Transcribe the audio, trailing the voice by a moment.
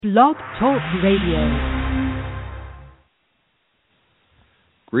Blog Talk Radio.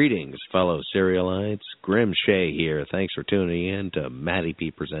 Greetings, fellow serialites. Grim Shea here. Thanks for tuning in to Matty P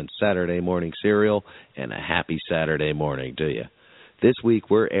Presents Saturday Morning Serial, and a happy Saturday morning to you. This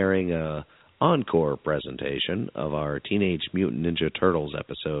week we're airing a Encore presentation of our Teenage Mutant Ninja Turtles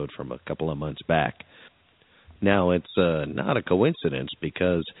episode from a couple of months back. Now, it's not a coincidence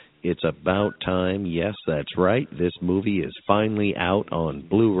because it's about time. Yes, that's right. This movie is finally out on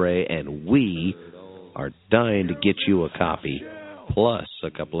Blu-ray, and we are dying to get you a copy, plus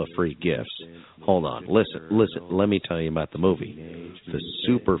a couple of free gifts. Hold on. Listen. Let me tell you about the movie. The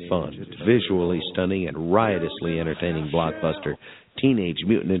super fun, visually stunning, and riotously entertaining blockbuster Teenage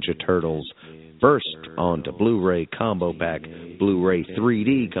Mutant Ninja Turtles burst onto Blu-ray combo pack, Blu-ray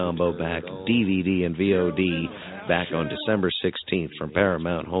 3D combo pack, DVD and VOD back on December 16th from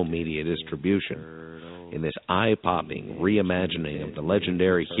Paramount Home Media Distribution. In this eye-popping reimagining of the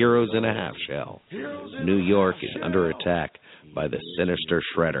legendary Heroes in a Half Shell, New York is under attack by the sinister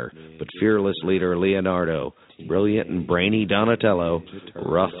Shredder, but fearless leader Leonardo, brilliant and brainy Donatello,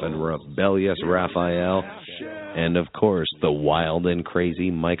 rough and rebellious Raphael, and of course the wild and crazy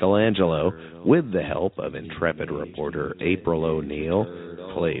Michelangelo, with the help of intrepid reporter April O'Neil,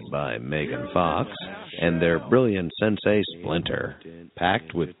 played by Megan Fox, and their brilliant sensei Splinter.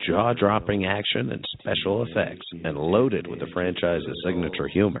 Packed with jaw-dropping action and special effects, and loaded with the franchise's signature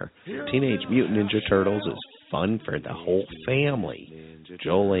humor, Teenage Mutant Ninja Turtles is fun for the whole family.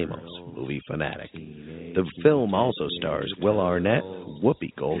 Joel Amos, movie fanatic. The film also stars Will Arnett,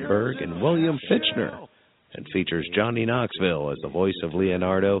 Whoopi Goldberg, and William Fichtner, and features Johnny Knoxville as the voice of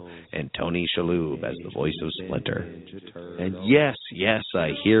Leonardo and Tony Shalhoub as the voice of Splinter. And yes,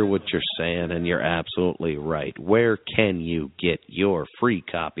 I hear what you're saying, and you're absolutely right. Where can you get your free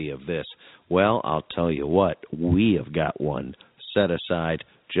copy of this? Well, I'll tell you what, we have got one set aside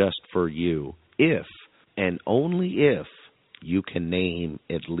just for you, if, and only if, you can name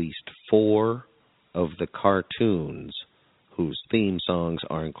at least 4 of the cartoons whose theme songs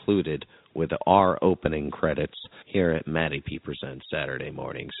are included with our opening credits here at Matty P Presents Saturday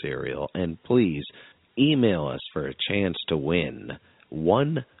Morning Serial. And please email us for a chance to win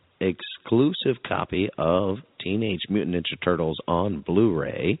one exclusive copy of Teenage Mutant Ninja Turtles on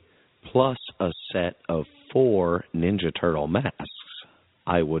Blu-ray, plus a set of 4 Ninja Turtle masks.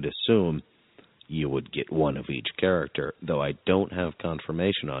 I would assume you would get one of each character, though I don't have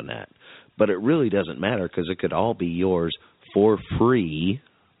confirmation on that. But it really doesn't matter because it could all be yours for free.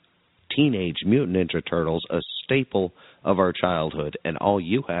 Teenage Mutant Ninja Turtles, a staple of our childhood, and all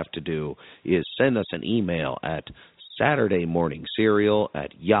you have to do is send us an email at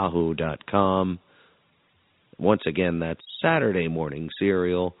SaturdayMorningSerial@yahoo.com. Once again, that's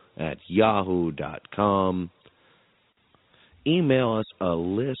SaturdayMorningSerial@yahoo.com. Email us a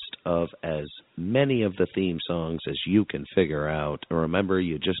list of as many of the theme songs as you can figure out. Remember,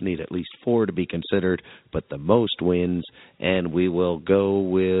 you just need at least 4 to be considered, but the most wins, and we will go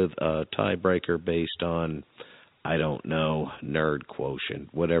with a tiebreaker based on, I don't know, nerd quotient,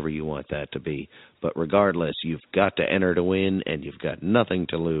 whatever you want that to be. But regardless, you've got to enter to win, and you've got nothing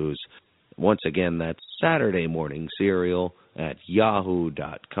to lose. Once again, that's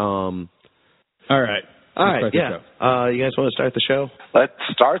SaturdayMorningSerial@yahoo.com. All right. All right, yeah. You guys want to start the show? Let's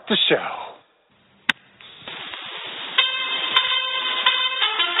start the show.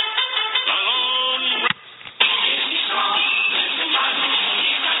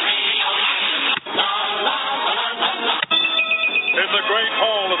 In the great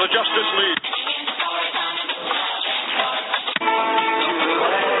hall of the Justice League.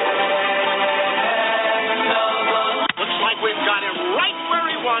 Looks like we've got him right where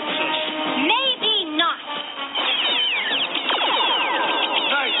he wants us. Maybe not.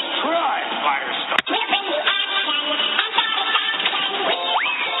 Nice try, Firestar.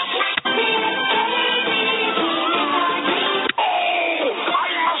 Oh, I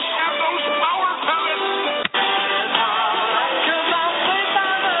must have those power pellets.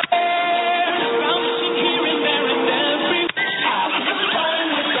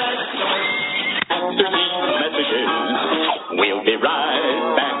 We'll be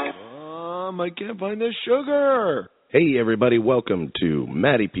right back. I can't find the sugar. Hey, everybody. Welcome to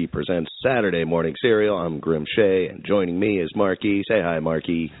Matty P Presents Saturday Morning Serial. I'm Grim Shea, and joining me is Marky. Say hi,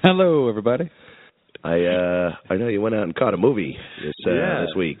 Marky. Hello, everybody. I know you went out and caught a movie this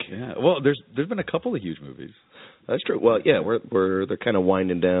week. Yeah. Well, there's been a couple of huge movies. That's true. Well, yeah, they're kind of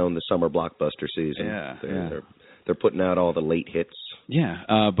winding down the summer blockbuster season. Yeah. They're putting out all the late hits.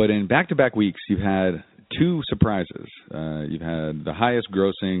 Yeah. But in back-to-back weeks, you've had 2 surprises. You've had the highest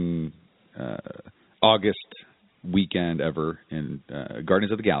grossing August weekend ever in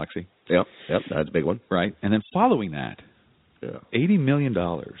Guardians of the Galaxy. Yep, that's a big one. Right. And then following that, $80 million,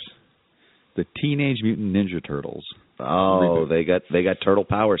 the Teenage Mutant Ninja Turtles. Oh, reboot. they got turtle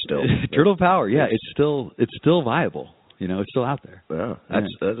power still. Turtle power, yeah. It's still viable. It's still out there. Yeah, and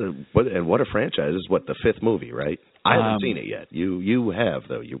what a franchise. This is what, the fifth movie, right? I haven't seen it yet. You have,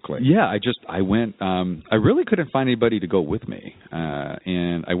 though, you claim. Yeah, I went. I really couldn't find anybody to go with me,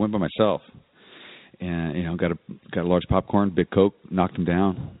 and I went by myself. And got a large popcorn, big Coke, knocked them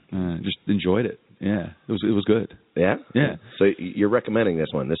down. Just enjoyed it. Yeah, it was good. Yeah, yeah. So you're recommending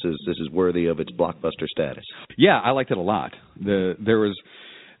this one? This is worthy of its blockbuster status. Yeah, I liked it a lot. There was.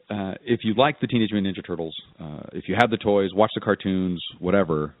 If you like the Teenage Mutant Ninja Turtles, if you have the toys, watch the cartoons,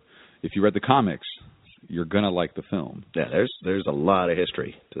 whatever. If you read the comics, you're gonna like the film. Yeah, there's a lot of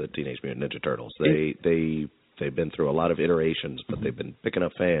history to the Teenage Mutant Ninja Turtles. They've been through a lot of iterations, but they've been picking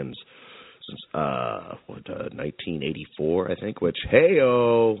up fans since 1984, I think. Which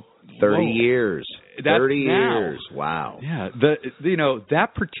 30 years. 30 years. Wow. Yeah.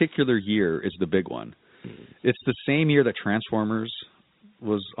 That particular year is the big one. It's the same year that Transformers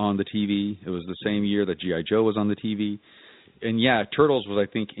was on the TV. It was the same year that G.I. Joe was on the TV. And yeah, Turtles was,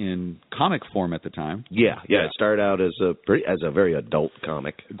 I think, in comic form at the time. Yeah. It started out as a very adult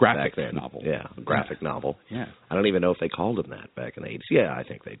comic, graphic back then. Novel. Yeah, graphic novel. Yeah, I don't even know if they called them that back in the 80s. Yeah, I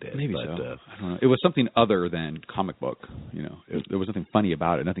think they did. Maybe so. I don't know. It was something other than comic book. There was nothing funny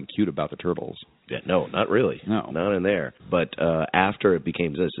about it, nothing cute about the Turtles. Yeah, no, not really. No, not in there. But after it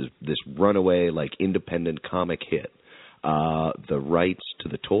became this runaway, independent comic hit, the rights to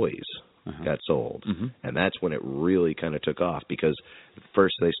the toys got sold. And that's when it really kind of took off, because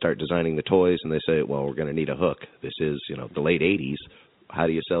first they start designing the toys and they say, well, we're going to need a hook. This is, the late 80s. How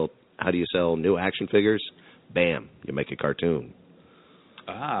do you sell new action figures? Bam, you make a cartoon.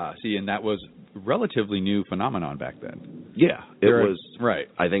 Ah, see, and that was relatively new phenomenon back then. Yeah, it was. Right.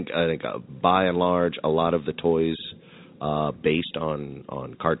 I think by and large, a lot of the toys based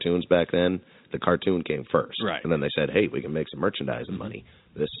on cartoons back then, the cartoon came first. Right. And then they said, hey, we can make some merchandising money.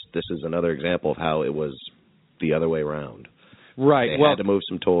 This is another example of how it was the other way around. Right. They had to move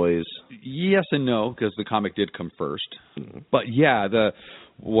some toys. Yes and no, because the comic did come first. But yeah,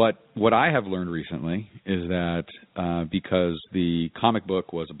 what I have learned recently is that because the comic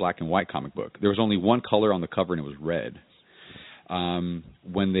book was a black and white comic book, there was only one color on the cover, and it was red.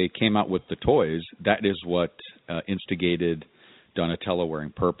 When they came out with the toys, that is what instigated Donatello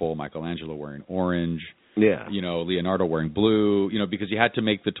wearing purple, Michelangelo wearing orange. Yeah. Leonardo wearing blue. Because you had to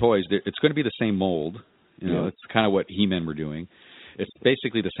make the toys. It's going to be the same mold. It's kind of what He-Man were doing. It's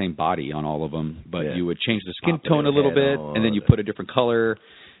basically the same body on all of them, but you would change the skin tone a little bit, and then you put a different color.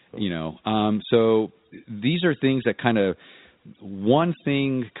 So these are things that kind of, one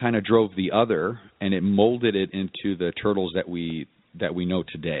thing kind of drove the other, and it molded it into the Turtles that we know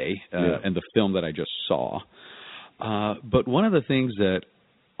today, and the film that I just saw. But one of the things that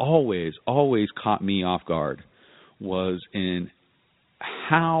always caught me off guard was in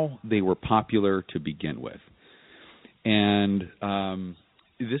how they were popular to begin with. And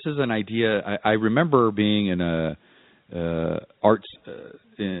this is an idea, I remember being in arts,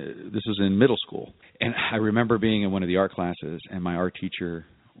 this was in middle school, and I remember being in one of the art classes, and my art teacher,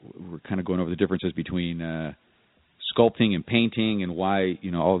 were kind of going over the differences between sculpting and painting, and why,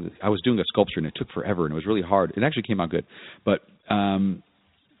 I was doing a sculpture and it took forever and it was really hard. It actually came out good, but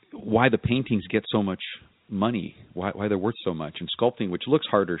why the paintings get so much money, why they're worth so much, and sculpting, which looks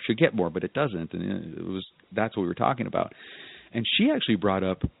harder, should get more, but it doesn't. And that's what we were talking about. And she actually brought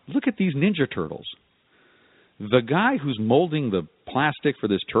up, look at these Ninja Turtles. The guy who's molding the plastic for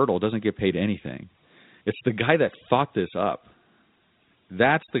this turtle doesn't get paid anything. It's the guy that thought this up.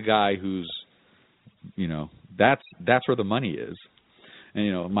 That's the guy who's, that's where the money is.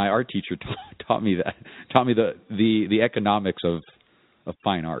 And my art teacher taught me the economics of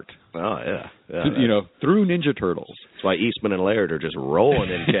fine art. Oh yeah. Through Ninja Turtles. That's why Eastman and Laird are just rolling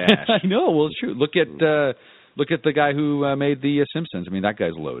in cash. I know. Well, it's true. Look at the guy who made the Simpsons. I mean, that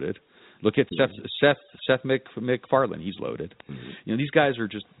guy's loaded. Look at Seth MacFarlane. He's loaded. These guys are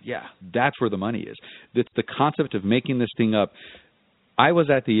just, that's where the money is. It's the concept of making this thing up. I was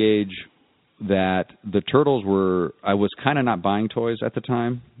at the age that the Turtles were, I was kind of not buying toys at the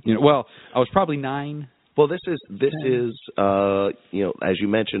time. I was probably 9. Well, this is as you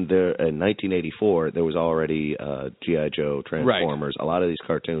mentioned, there in 1984 there was already G.I. Joe, Transformers, a lot of these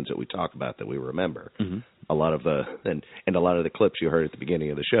cartoons that we talk about that we remember. A lot of and a lot of the clips you heard at the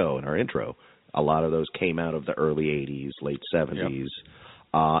beginning of the show in our intro, a lot of those came out of the early 80s, late 70s.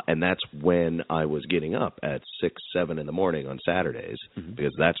 And that's when I was getting up at 6, 7 in the morning on Saturdays,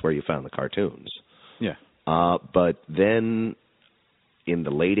 because that's where you found the cartoons. Yeah. But then in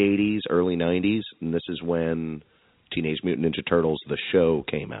the late 80s, early 90s, and this is when Teenage Mutant Ninja Turtles, the show,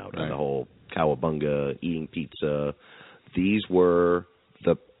 came out, and the whole cowabunga, eating pizza. These were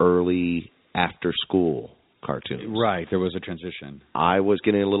the early after-school cartoons. Right, there was a transition. I was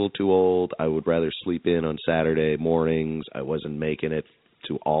getting a little too old. I would rather sleep in on Saturday mornings. I wasn't making it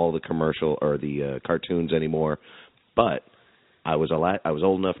to all the commercial or the cartoons anymore. But I was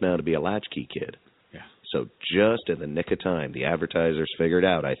old enough now to be a latchkey kid. Yeah. So just in the nick of time, the advertisers figured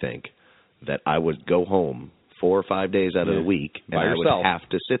out, I think, that I would go home 4 or 5 days out of the week, and I would have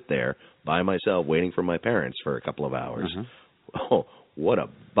to sit there by myself waiting for my parents for a couple of hours. Oh, what a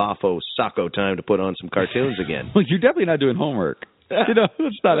boffo sacco time to put on some cartoons again. Well, you're definitely not doing homework.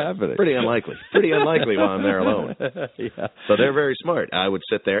 It's not happening. Pretty unlikely while I'm there alone. Yeah. So they're very smart. I would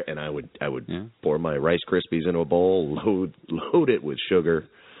sit there and I would pour my Rice Krispies into a bowl, load it with sugar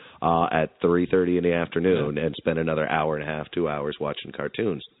at 3:30 in the afternoon, and spend another hour and a half, 2 hours watching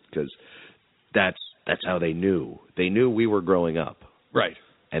cartoons, because that's how they knew. They knew we were growing up. Right.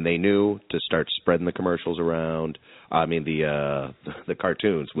 And they knew to start spreading the commercials around. I mean, the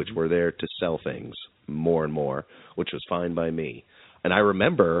cartoons, which were there to sell things more and more, which was fine by me. And I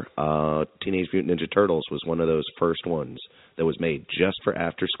remember Teenage Mutant Ninja Turtles was one of those first ones that was made just for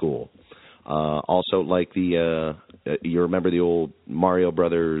after school. Also, like you remember the old Mario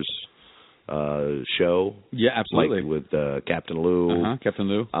Brothers show? Yeah, absolutely. Like with Captain Lou. Captain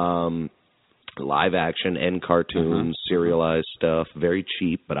Lou. Live action and cartoons, serialized stuff, very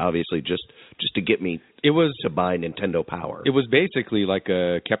cheap, but obviously just to get me to buy Nintendo Power. It was basically like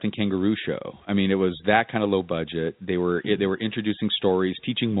a Captain Kangaroo show. I mean, it was that kind of low budget. They were introducing stories,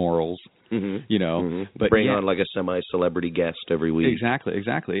 teaching morals, but bring on like a semi-celebrity guest every week.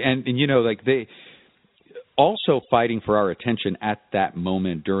 Exactly. And like they also fighting for our attention at that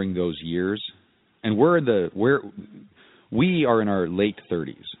moment during those years. And we are in our late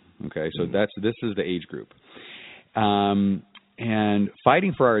 30s. Okay, so this is the age group. And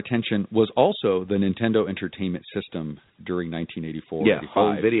fighting for our attention was also the Nintendo Entertainment System during 1984. Yeah,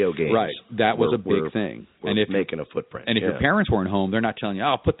 home video games. Right, that was a big thing. And if making a footprint. And if your parents weren't home, they're not telling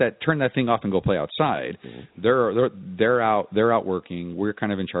you, turn that thing off and go play outside. They're out working. We're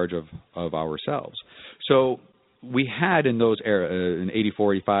kind of in charge of ourselves. So we had in those in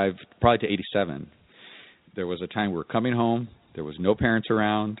 84, 85, probably to 87, there was a time we were coming home. There was no parents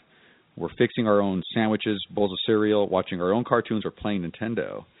around. We're fixing our own sandwiches, bowls of cereal, watching our own cartoons, or playing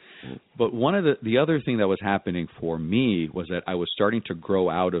Nintendo. But one of the other thing that was happening for me was that I was starting to grow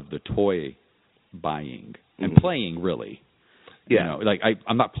out of the toy buying and playing, really. Yeah.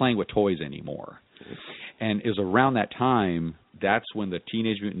 I'm not playing with toys anymore. And it was around that time, that's when the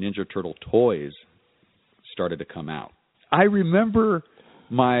Teenage Mutant Ninja Turtle toys started to come out. I remember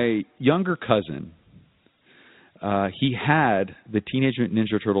my younger cousin, he had the Teenage Mutant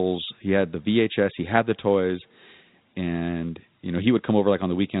Ninja Turtles. He had the VHS. He had the toys, and he would come over like on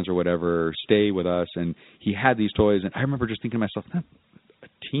the weekends or whatever, stay with us, and he had these toys. And I remember just thinking to myself, a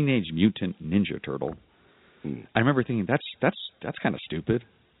Teenage Mutant Ninja Turtle. I remember thinking that's kind of stupid.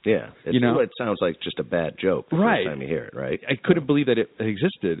 Yeah, it sounds like just a bad joke the first time you hear it, right? I couldn't believe that it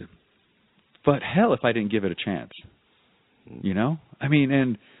existed, but hell, if I didn't give it a chance, I mean,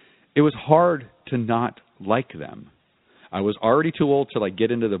 and it was hard to not like them. I was already too old to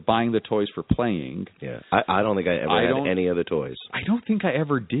get into the buying the toys for playing. Yeah, I don't think I ever had any of the toys. I don't think I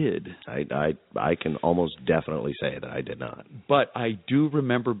ever did. I can almost definitely say that I did not. But I do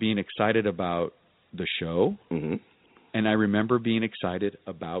remember being excited about the show, and I remember being excited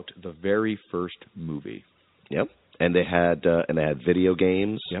about the very first movie. Yep, and they had video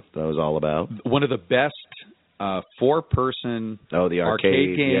games. Yep, that was all about one of the best 4-person the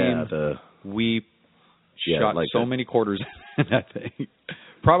arcade game. Yeah, we shot so many quarters in that thing.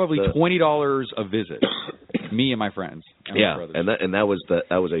 Probably $20 a visit. Me and my friends. And my brothers. and that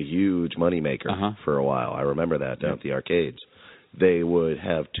was a huge moneymaker for a while. I remember that down at the arcades. They would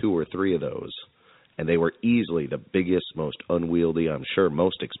have 2 or 3 of those, and they were easily the biggest, most unwieldy, I'm sure,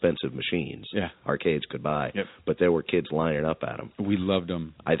 most expensive machines arcades could buy. Yep. But there were kids lining up at them. We loved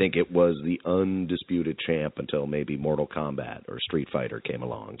them. I think it was the undisputed champ until maybe Mortal Kombat or Street Fighter came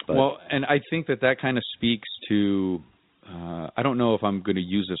along. But, and I think that kind of speaks to, I don't know if I'm going to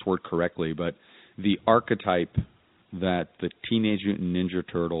use this word correctly, but the archetype that the Teenage Mutant Ninja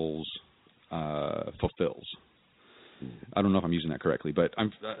Turtles fulfills. I don't know if I'm using that correctly, but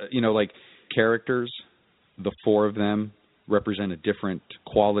I'm, characters, the 4 of them represent a different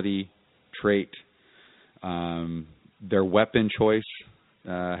quality, trait. Their weapon choice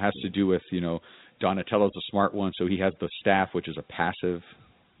has to do with, Donatello's the smart one, so he has the staff, which is a passive,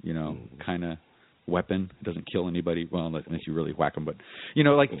 kind of weapon. It doesn't kill anybody. Well, unless you really whack them. But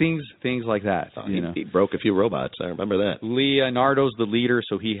like things like that. He broke a few robots. I remember that. Leonardo's the leader,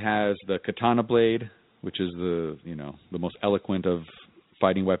 so he has the katana blade, which is the most eloquent of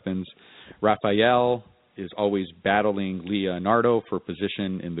fighting weapons. Raphael is always battling Leonardo for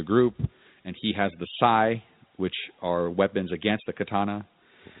position in the group, and he has the sai, which are weapons against the katana.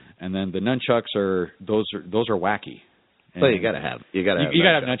 And then the nunchucks are wacky. Well, you gotta have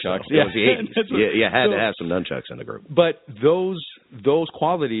nunchucks. So it was the 80s. You had to have some nunchucks in the group. But those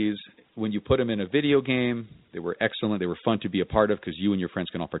qualities, when you put them in a video game, they were excellent. They were fun to be a part of because you and your friends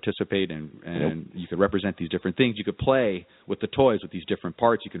can all participate, and you could represent these different things. You could play with the toys with these different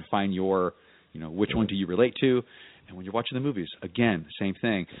parts. You can find your, which one do you relate to. And when you're watching the movies, again, same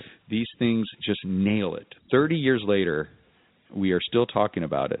thing. These things just nail it. 30 years later, we are still talking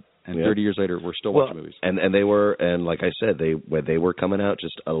about it. And 30 years later, we're still watching movies. And they were, and like I said, they were coming out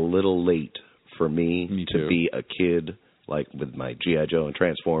just a little late for me to be a kid, like with my G.I. Joe and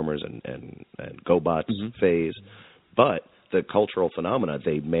Transformers and GoBots phase. But the cultural phenomena,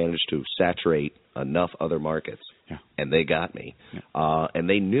 they managed to saturate enough other markets, and they got me. Yeah. And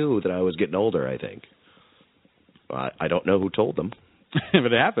they knew that I was getting older, I think. I don't know who told them.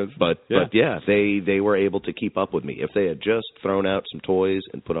 But it happens. But they were able to keep up with me. If they had just thrown out some toys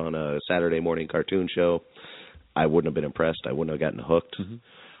and put on a Saturday morning cartoon show, I wouldn't have been impressed. I wouldn't have gotten hooked.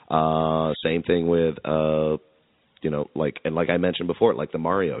 Same thing with like I mentioned before, like the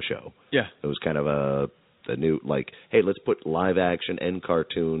Mario show. Yeah. It was kind of the new, like, hey, let's put live action and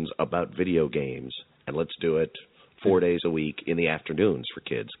cartoons about video games, and let's do it 4 days a week in the afternoons for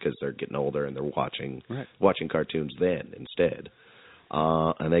kids because they're getting older and they're watching cartoons then instead.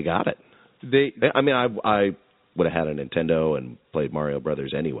 And they got it. I would have had a Nintendo and played Mario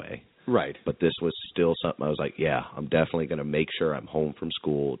Brothers anyway. Right. But this was still something I was like, yeah, I'm definitely going to make sure I'm home from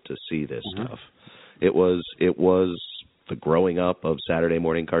school to see this stuff. It was the growing up of Saturday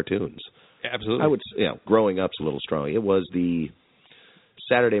morning cartoons. Absolutely. I would, growing up's a little strong. It was the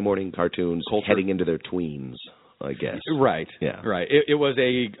Saturday morning cartoons heading into their tweens, I guess. Right. Yeah. Right. It was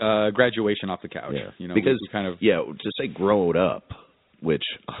a graduation off the couch. Yeah. Because to say grown up, which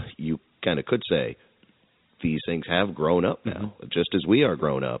you kind of could say, these things have grown up now, just as we are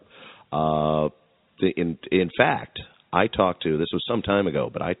grown up. In fact, I talked to, this was some time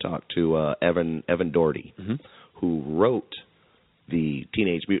ago, but I talked to Evan Doherty, who wrote the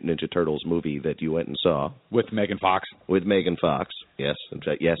Teenage Mutant Ninja Turtles movie that you went and saw. With Megan Fox. With Megan Fox, yes. In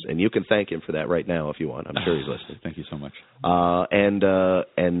fact, yes, and you can thank him for that right now if you want. I'm sure he's listening. Thank you so much. And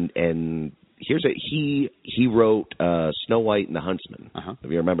here's he wrote Snow White and the Huntsman.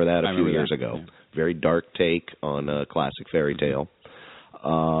 If you remember that a few years ago. Yeah. Very dark take on a classic fairy tale.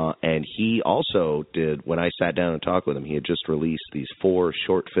 And he also did, when I sat down and talked with him, he had just released these 4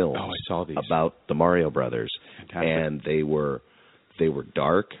 short films about the Mario Brothers. Fantastic. And they were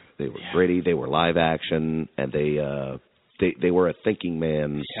dark, they were gritty, they were live action, and they were a thinking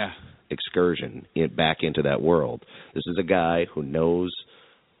man's excursion back into that world. This is a guy who knows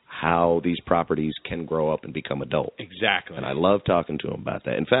how these properties can grow up and become adult. Exactly. And I love talking to him about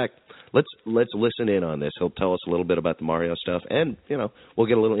that. In fact, let's listen in on this. He'll tell us a little bit about the Mario stuff, and we'll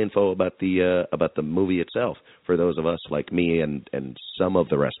get a little info about the movie itself for those of us like me and some of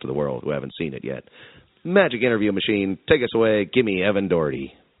the rest of the world who haven't seen it yet. Magic Interview Machine, take us away. Give me Evan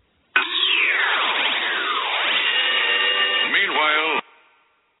Doherty. Meanwhile,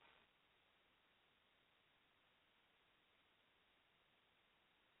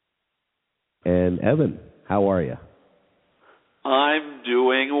 and Evan, how are you? I'm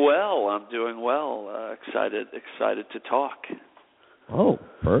doing well. Excited to talk. Oh,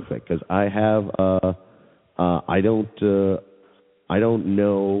 perfect. Because I have, I don't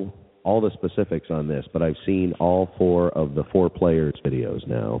know all the specifics on this, but I've seen all 4 of the 4 players videos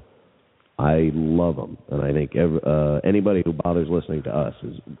now. I love them, and I think anybody who bothers listening to us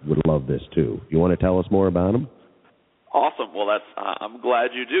would love this too. You want to tell us more about them? Awesome. Well, I'm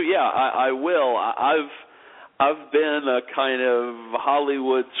glad you do. Yeah, I will. I've been a kind of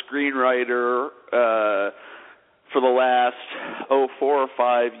Hollywood screenwriter for the last 4 or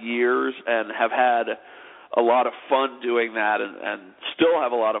 5 years, and have had a lot of fun doing that, and still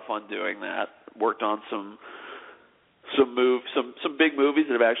have a lot of fun doing that. Worked on some big movies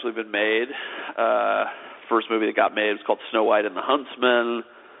that have actually been made. First movie that got made was called Snow White and the Huntsman.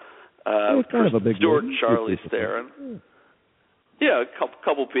 Kind of a big Stuart movie. and Charlize Theron. Yeah, a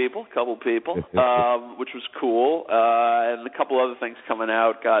couple people, which was cool. And a couple other things coming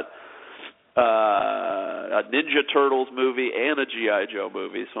out. Got a Ninja Turtles movie and a G.I. Joe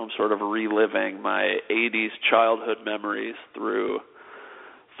movie, so I'm sort of reliving my 80s childhood memories through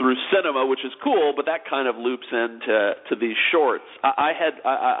through cinema, which is cool, but that kind of loops into these shorts.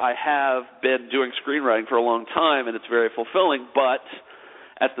 I have been doing screenwriting for a long time, and it's very fulfilling, but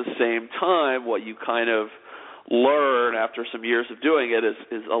at the same time, what you kind of learn after some years of doing it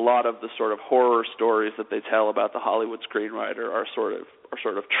is a lot of the sort of horror stories that they tell about the Hollywood screenwriter are sort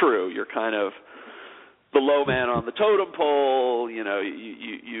of true. You're kind of the low man on the totem pole. You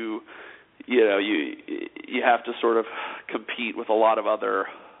have to sort of compete with a lot of other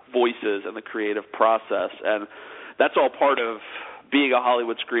voices in the creative process, and that's all part of being a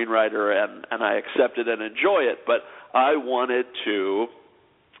Hollywood screenwriter, and I accept it and enjoy it. But I wanted to,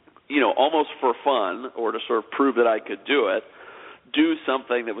 almost for fun or to sort of prove that I could do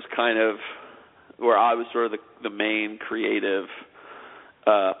something that was kind of where I was sort of the main creative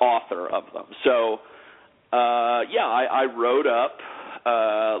author of them. So, I wrote up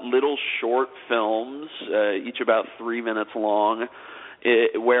little short films, each about 3 minutes long,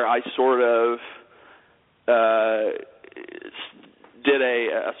 where I sort of did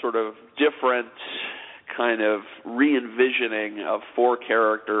a sort of different kind of re-envisioning of 4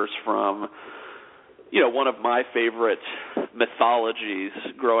 characters from, one of my favorite mythologies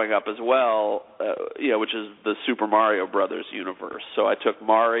growing up as well, which is the Super Mario Brothers universe. So I took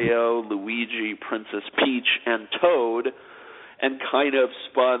Mario, Luigi, Princess Peach, and Toad, and kind of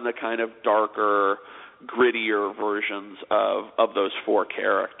spun the kind of darker, grittier versions of those 4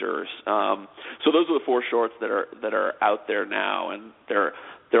 characters. So those are the 4 shorts that are out there now, and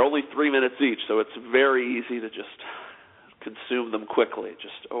they're only 3 minutes each, so it's very easy to just consume them quickly,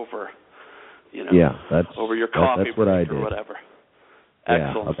 just over, over your coffee that's what break I did. or whatever. Yeah,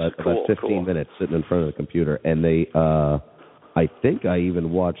 Excellent. about 15 minutes sitting in front of the computer, and they. I think I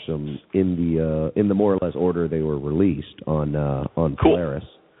even watched them in the more or less order they were released on Polaris.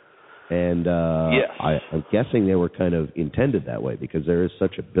 And yes. I'm guessing they were kind of intended that way because there is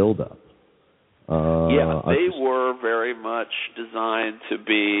such a build-up. They were very much designed to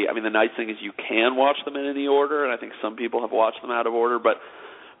be, the nice thing is you can watch them in any order, and I think some people have watched them out of order, but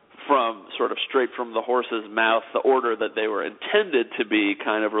from sort of straight from the horse's mouth, the order that they were intended to be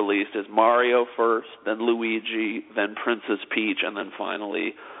kind of released is Mario first, then Luigi, then Princess Peach, and then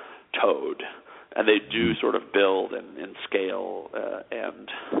finally Toad. And they do sort of build in scale and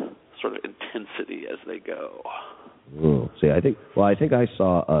sort of intensity as they go. Ooh, see, I think I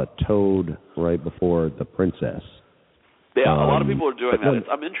saw a Toad right before the Princess. Yeah, a lot of people are doing that.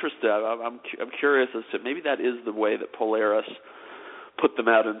 I'm interested. I'm curious as to maybe that is the way that Polaris put them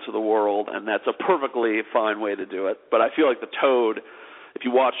out into the world, and that's a perfectly fine way to do it. But I feel like the Toad, if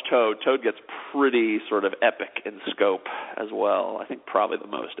you watch Toad gets pretty sort of epic in scope as well. I think probably the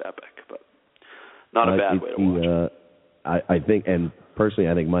most epic, but not a bad way to watch it. I think, and personally,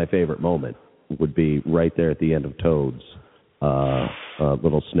 I think my favorite moment would be right there at the end of Toad's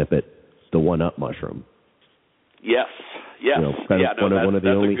little snippet, the one-up mushroom. Yes. One of the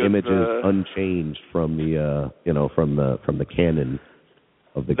only images unchanged from the from the canon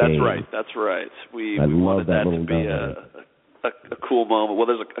of the game. That's right. We love wanted that to be a cool moment. Well,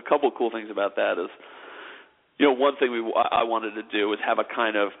 there's a couple of cool things about that. Is one thing I wanted to do was have a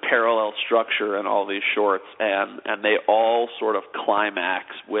kind of parallel structure in all these shorts, and they all sort of climax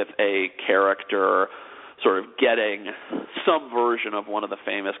with a character sort of getting some version of one of the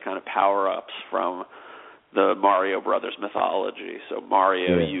famous kind of power-ups from the Mario Brothers mythology. So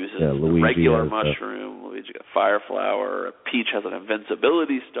Mario uses the regular mushroom, Luigi got fire flower, Peach has an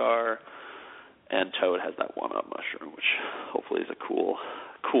invincibility star, and Toad has that one-up mushroom, which hopefully is a cool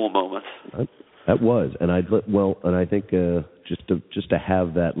moment. That was, and I think just to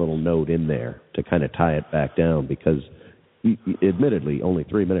have that little note in there to kind of tie it back down, because admittedly only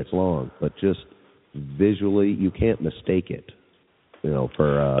 3 minutes long, but just visually you can't mistake it.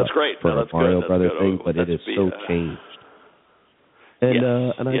 That's great. For a Mario Brothers thing, but it is so changed.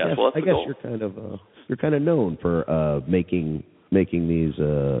 And I guess you're kind of known for making these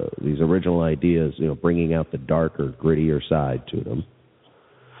original ideas, bringing out the darker, grittier side to them.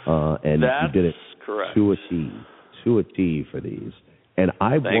 And you did it correct. to a T for these. And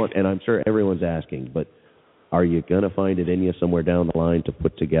and I'm sure everyone's asking, but are you going to find it in you somewhere down the line to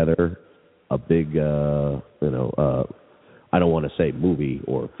put together a big, I don't want to say movie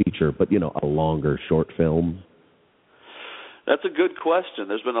or feature, but, a longer short film? That's a good question.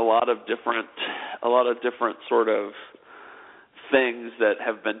 There's been a lot of different sort of things that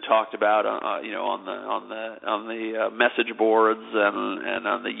have been talked about, on the message boards and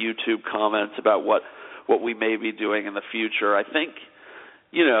on the YouTube comments about what we may be doing in the future. I think,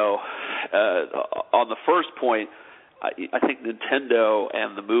 on the first point, I think Nintendo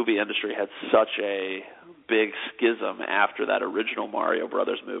and the movie industry had such a big schism after that original Mario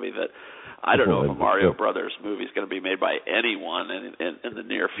Brothers movie that I don't know if a Mario Brothers movie is going to be made by anyone in the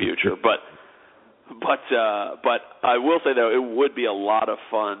near future, but I will say though it would be a lot of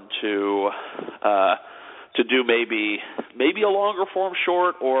fun to do maybe a longer form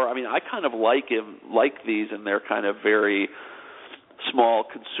short, or I mean I kind of like these and they're kind of very small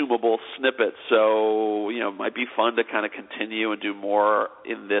consumable snippets, so it might be fun to kind of continue and do more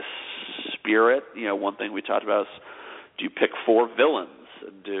in this spirit. One thing we talked about is, do you pick 4 villains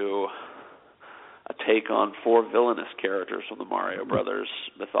and do a take on 4 villainous characters from the Mario Brothers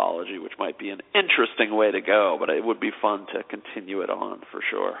mythology, which might be an interesting way to go, but it would be fun to continue it on for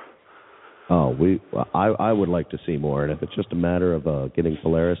sure. I would like to see more, and if it's just a matter of getting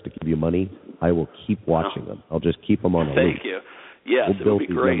Polaris to give you money, I will keep watching them. I'll just keep them on a loop. Thank you. Yes, we'll it build would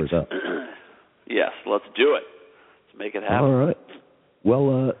be these great. numbers up. Yes, let's do it. Let's make it happen. All right.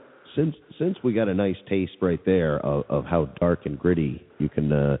 Well, since we got a nice taste right there of how dark and gritty you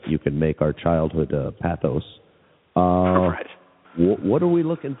can make our childhood pathos, right. What are we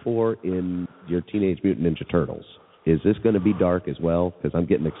looking for in your Teenage Mutant Ninja Turtles? Is this going to be dark as well? Because I'm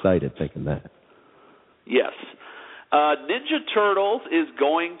getting excited thinking that. Yes. Ninja Turtles is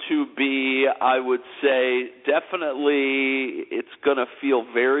going to be, I would say, definitely it's going to feel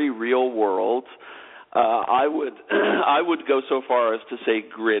very real world. I would go so far as to say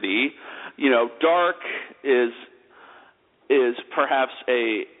gritty. Dark is perhaps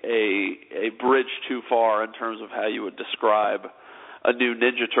a bridge too far in terms of how you would describe a new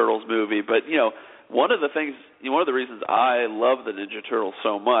Ninja Turtles movie, but one of the reasons I love the Ninja Turtles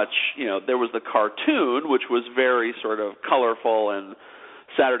so much, there was the cartoon, which was very sort of colorful and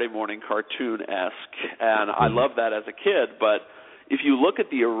Saturday morning cartoon-esque, and I loved that as a kid. But if you look at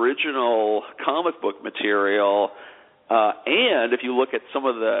the original comic book material, and if you look at some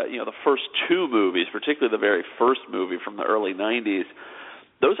of the first 2 movies, particularly the very first movie from the early 90s,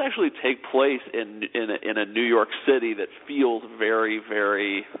 those actually take place in a New York City that feels very,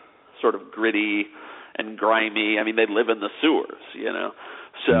 very sort of gritty and grimy. I mean, they live in the sewers,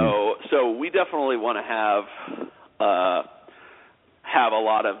 So we definitely want to have a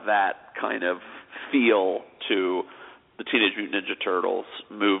lot of that kind of feel to the Teenage Mutant Ninja Turtles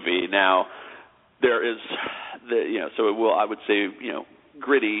movie. Now, there is so it will, I would say,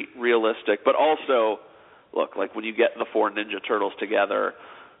 gritty, realistic, but also look, like when you get the 4 Ninja Turtles together,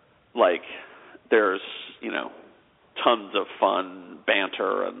 like there's tons of fun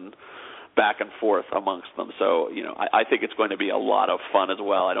banter and back and forth amongst them. So, I think it's going to be a lot of fun as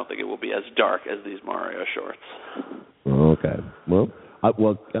well. I don't think it will be as dark as these Mario shorts. Okay. Well,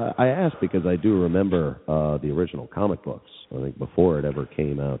 I asked because I do remember the original comic books. I think before it ever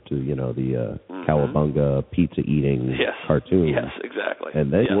came out to, the Cowabunga pizza eating cartoons. Yes, exactly.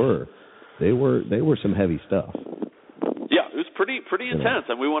 And they were some heavy stuff. Yeah, it was pretty intense,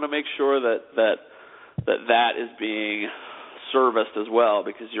 and we want to make sure that is being serviced as well,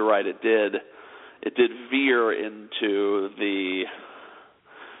 because you're right, it did veer into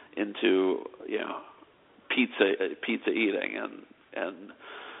pizza eating and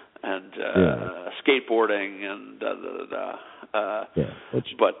skateboarding and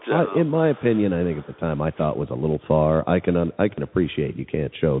in my opinion, I think at the time I thought was a little far. I can appreciate you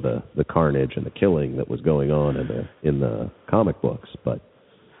can't show the carnage and the killing that was going on in the comic books, but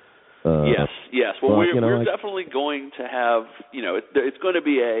yes. Well, we're definitely going to have, it's going to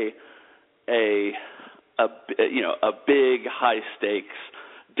be a big, high stakes,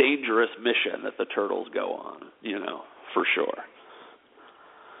 dangerous mission that the Turtles go on, for sure.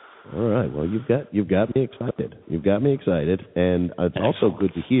 All right. Well, you've got me excited. And it's also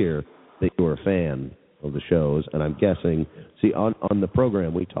good to hear that you're a fan of the shows. And I'm guessing, on the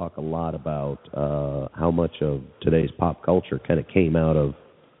program we talk a lot about how much of today's pop culture kind of came out of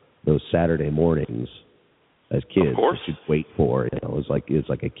those Saturday mornings as kids. Of course. That you'd wait for. It was like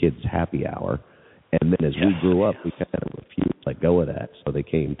a kid's happy hour. And then as we grew up, we kind of refused to let go of that. So they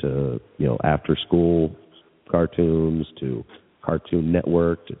came to after school cartoons, to Cartoon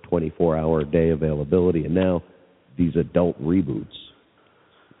Network, to 24-hour-a-day availability, and now these adult reboots,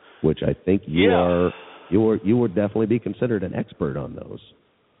 which I think you would definitely be considered an expert on those.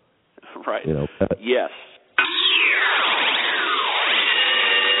 Right. Yes.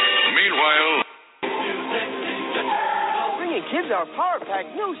 Meanwhile, bringing kids our Power Pack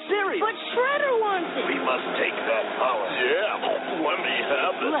new series. But Shredder wants it. we must take that power. Yeah, let me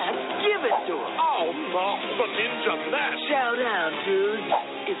have it. Let's give it to him. Oh, no, the Ninja Net. Shout out, dude.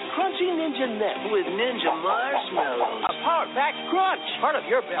 It's Crunchy Ninja Net with Ninja Marshmallows. A Power Pack Crunch, part of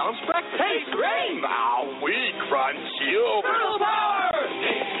your balanced breakfast. Tastes great. Now we crunch you. Turtle power!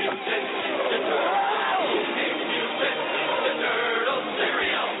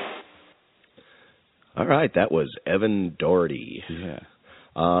 All right, that was Evan Doherty. Yeah.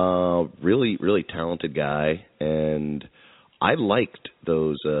 Really, really talented guy, and I liked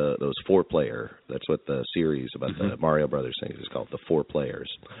those 4-player. That's what the series about the Mario Brothers things is called, the 4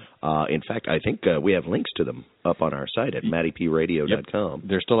 players. In fact, I think we have links to them up on our site at MattyPRadio.com. Yep.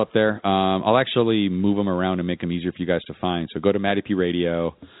 They're still up there. I'll actually move them around and make them easier for you guys to find. So go to Matty P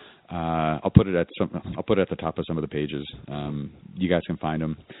Radio. I'll put it at the top of some of the pages. You guys can find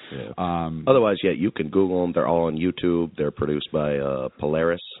them. Yeah. Otherwise, you can Google them. They're all on YouTube. They're produced by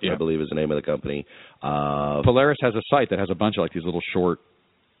Polaris, I believe is the name of the company. Polaris has a site that has a bunch of like these little short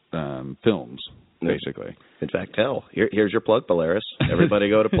films, basically. In fact, here's your plug, Polaris. Everybody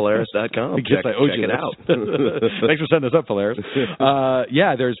go to Polaris.com. Check it out. Thanks for setting this up, Polaris.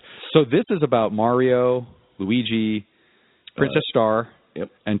 So this is about Mario, Luigi, Princess Star,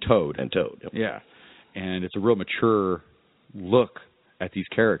 and Toad. Yep. Yeah. And it's a real mature look at these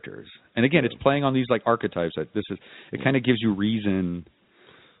characters. And again, it's playing on these like archetypes. It kind of gives you reason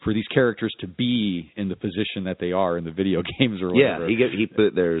for these characters to be in the position that they are in the video games or whatever. Yeah,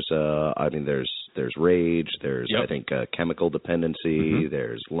 there's rage, there's I think chemical dependency,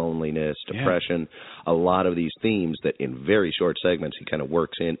 there's loneliness, depression, a lot of these themes that in very short segments he kind of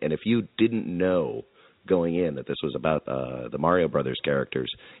works in. And if you didn't know going in that this was about the Mario Brothers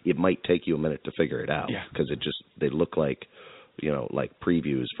characters, it might take you a minute to figure it out because they look like like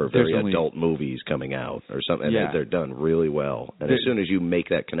previews for very adult movies coming out or something. And they're done really well. And as soon as you make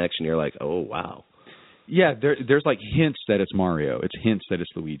that connection, you're like, oh wow. Yeah, there's like hints that it's Mario. It's hints that it's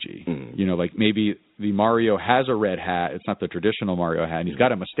Luigi. Like maybe the Mario has a red hat. It's not the traditional Mario hat. And he's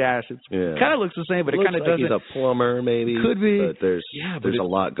got a mustache. It kind of looks the same, but it kind of doesn't. He's a plumber, maybe. Could be. But there's a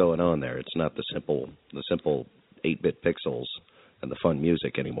lot going on there. It's not the simple 8-bit pixels and the fun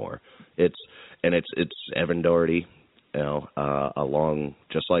music anymore. It's Evan Doherty, along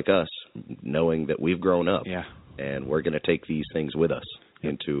just like us, knowing that we've grown up, and we're going to take these things with us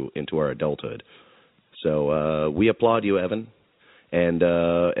into our adulthood. So we applaud you, Evan, and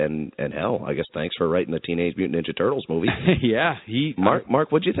hell, I guess thanks for writing the Teenage Mutant Ninja Turtles movie.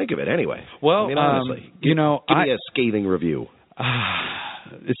 Mark, what'd you think of it anyway? Well, I mean, honestly, give me a scathing review.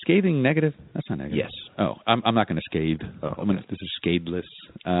 Is scathing negative? That's not negative. Yes. Oh, I'm not going to scathe. This is scadeless.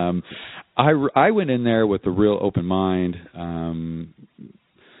 I went in there with a real open mind.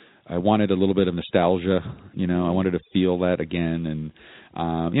 I wanted a little bit of nostalgia. I wanted to feel that again, and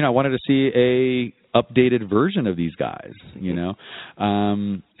I wanted to see a updated version of these guys.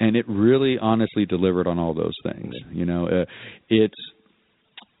 And it really, honestly delivered on all those things. It's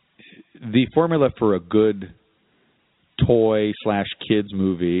the formula for a good toy/kids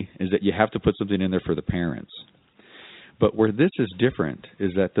movie is that you have to put something in there for the parents. But where this is different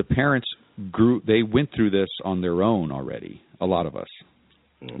is that the parents they went through this on their own already, a lot of us.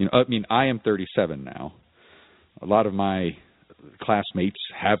 I am 37 now. A lot of my classmates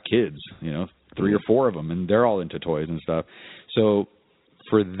have kids, 3 or 4 of them, and they're all into toys and stuff. So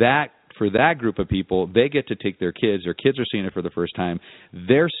for that group of people, they get to take their kids are seeing it for the first time.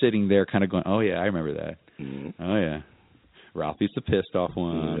 They're sitting there kind of going, oh yeah, I remember that. Oh yeah. Ralphie's the pissed off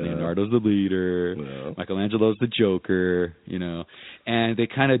one. Leonardo's the leader. Michelangelo's the Joker. And they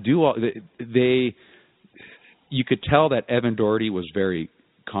kind of do all. You could tell that Evan Doherty was very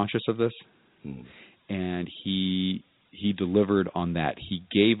conscious of this, and he delivered on that. He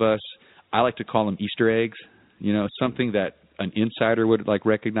gave us, I like to call them Easter eggs. Something that an insider would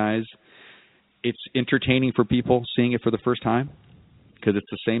recognize. It's entertaining for people seeing it for the first time because it's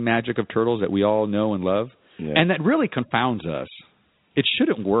the same magic of Turtles that we all know and love. Yeah. And that really confounds us. It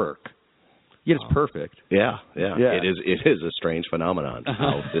shouldn't work. Yet it's perfect. Yeah. It is a strange phenomenon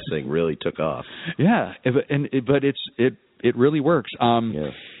how this thing really took off. Yeah, but it really works.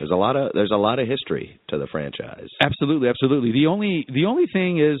 There's a lot of history to the franchise. Absolutely. The only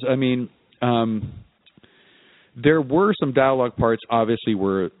thing is, there were some dialogue parts, obviously,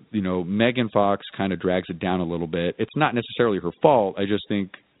 where Megan Fox kind of drags it down a little bit. It's not necessarily her fault. I just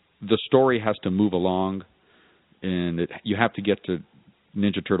think the story has to move along. And you have to get to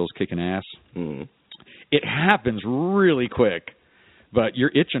Ninja Turtles kicking ass. It happens really quick, but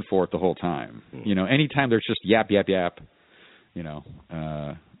you're itching for it the whole time. Anytime there's just yap.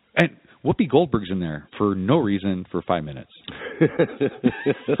 And Whoopi Goldberg's in there for no reason for 5 minutes.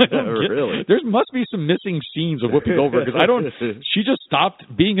 Really? There must be some missing scenes of Whoopi Goldberg because she just stopped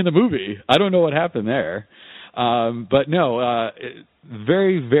being in the movie. I don't know what happened there. But no,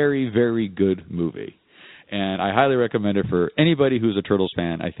 very, very, very good movie. And I highly recommend it for anybody who's a Turtles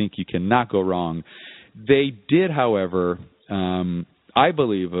fan. I think you cannot go wrong. They did, however, I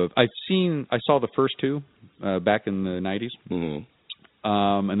believe, I saw the first 2 back in the 90s.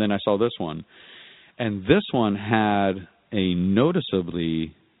 And then I saw this one. And this one had a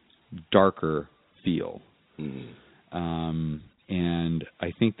noticeably darker feel. And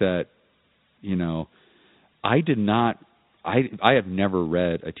I think that, I have never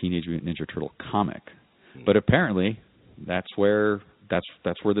read a Teenage Mutant Ninja Turtle comic, but apparently that's where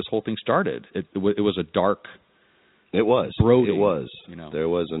this whole thing started. It was a dark. It was. Brooding, it was. There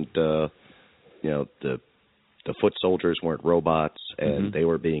wasn't. The foot soldiers weren't robots, and they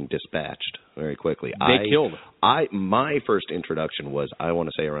were being dispatched very quickly. They killed. My first introduction was, I want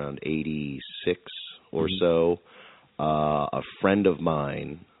to say, around 86 or so. A friend of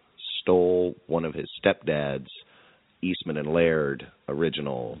mine stole one of his stepdad's Eastman and Laird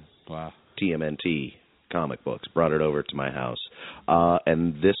original TMNT comic books, brought it over to my house.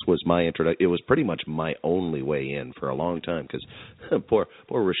 And this was my introduction. It was pretty much my only way in for a long time, because poor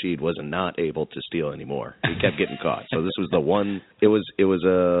Rashid was not able to steal anymore. He kept getting caught. So this was the one. They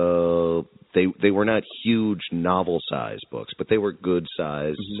were not huge novel-sized books, but they were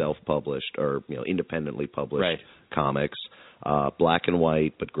good-sized, self-published or independently published comics. Black and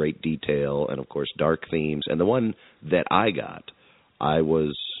white, but great detail, and of course dark themes. And the one that I got,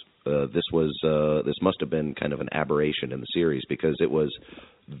 this must have been kind of an aberration in the series, because it was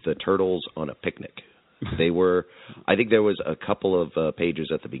the Turtles on a picnic. I think there was a couple of pages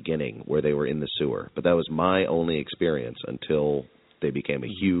at the beginning where they were in the sewer, but that was my only experience until they became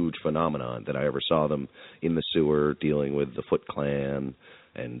a huge phenomenon that I ever saw them in the sewer dealing with the Foot Clan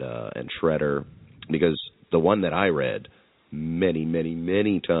and Shredder. Because the one that I read many, many,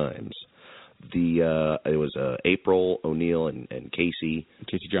 many times, it was April O'Neil and Casey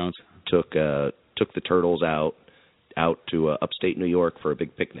Jones took the Turtles out to upstate New York for a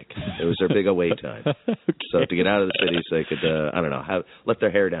big picnic. It was their big away time. So to get out of the city, so they could let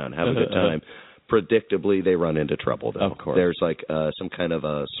their hair down, have a good time. Predictably, they run into trouble, though. Of course. There's like some kind of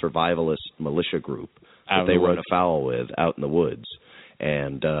a survivalist militia group that they run afoul with out in the woods.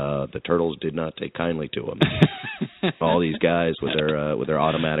 And the Turtles did not take kindly to them. All these guys with their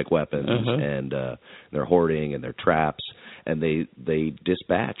automatic weapons and their hoarding and their traps, and they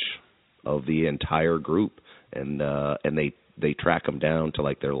dispatch of the entire group, and they track them down to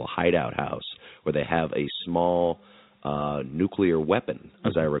like their little hideout house where they have a small nuclear weapon,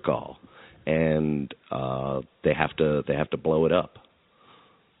 as I recall, and they have to blow it up.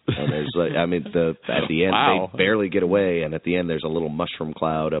 And there's at the end they barely get away, and at the end there's a little mushroom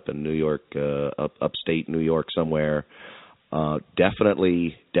cloud up in New York, upstate New York somewhere.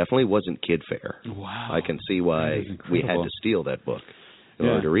 Definitely wasn't kid fare. Wow. I can see why we had to steal that book in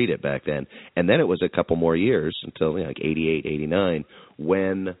order to read it back then. And then it was a couple more years until like 88, 89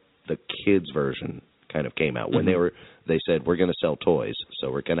 when the kids version kind of came out. When they said, we're going to sell toys,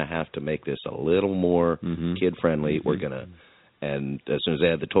 so we're going to have to make this a little more kid friendly. We're going to. And as soon as they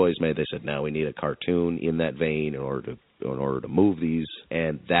had the toys made, they said, now we need a cartoon in that vein in order to move these.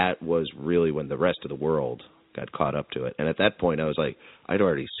 And that was really when the rest of the world got caught up to it. And at that point, I was like, I'd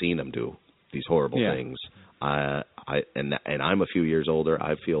already seen them do these horrible things. And I'm a few years older.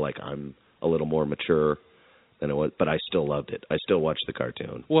 I feel like I'm a little more mature than it was, but I still loved it. I still watched the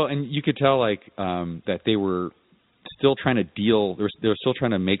cartoon. Well, and you could tell that they were still trying to they were still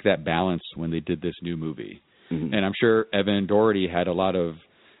trying to make that balance when they did this new movie. And I'm sure Evan Doherty had a lot of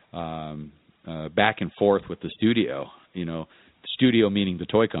back and forth with the studio. Studio meaning the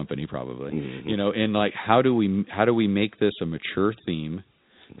toy company, probably. And like how do we make this a mature theme?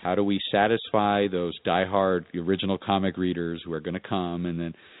 How do we satisfy those diehard original comic readers who are going to come, and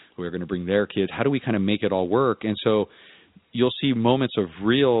then who are going to bring their kids? How do we kind of make it all work? And so you'll see moments of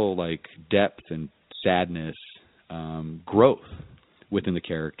real like depth and sadness, growth within the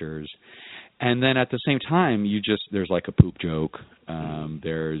characters. And then at the same time, there's like a poop joke.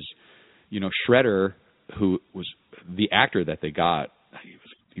 There's, Shredder, who was the actor that they got.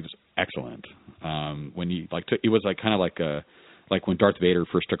 He was excellent. When he it was like kind of like when Darth Vader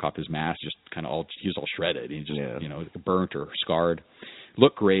first took off his mask, just kind of he was all shredded. He just burnt or scarred.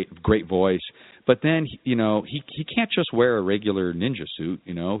 Looked great, great voice. But then he can't just wear a regular ninja suit.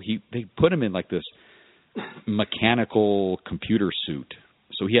 They put him in like this mechanical computer suit.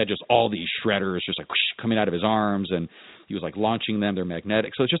 So he had just all these shredders just like whoosh, coming out of his arms, and he was like launching them. They're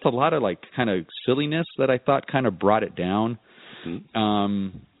magnetic. So it's just a lot of like kind of silliness that I thought kind of brought it down.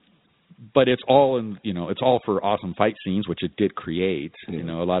 But it's all it's all for awesome fight scenes, which it did create. A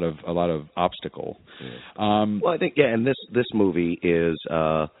lot of obstacle. Well, I think and this movie is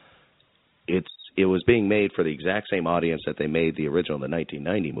it was being made for the exact same audience that they made the original, the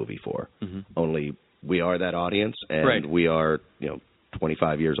 1990 movie for. Only we are that audience, and we are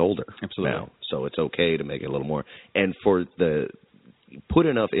 25 years older now, so it's okay to make it a little more. And for the put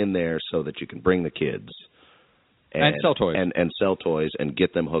enough in there so that you can bring the kids. And sell toys. And sell toys and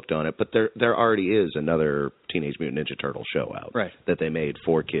get them hooked on it. But there already is another Teenage Mutant Ninja Turtle show out that they made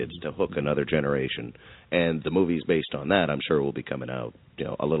for kids to hook another generation. And the movies based on that, I'm sure, will be coming out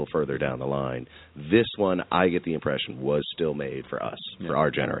a little further down the line. This one, I get the impression, was still made for us, for our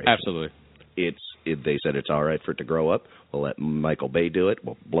generation. Absolutely. They said it's all right for it to grow up. We'll let Michael Bay do it.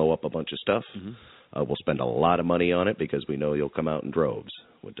 We'll blow up a bunch of stuff. We'll spend a lot of money on it because we know you'll come out in droves.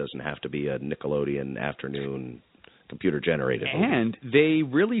 It doesn't have to be a Nickelodeon afternoon computer-generated movie. And they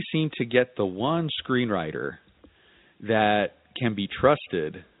really seem to get the one screenwriter that can be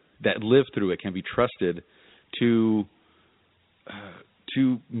trusted, that lived through it, can be trusted to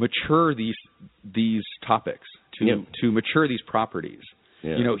mature these topics, to mature these properties.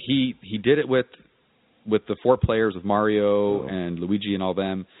 Yeah. He did it with the 4 players of Mario and Luigi and all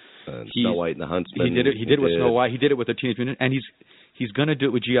them. Snow White and the Huntsman. He did it with Snow White. He did it with the Teenage Mutant, and he's going to do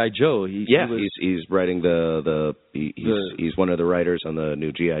it with G.I. Joe. He's writing he's one of the writers on the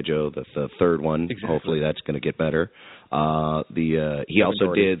new G.I. Joe, the third one. Exactly. Hopefully that's going to get better. He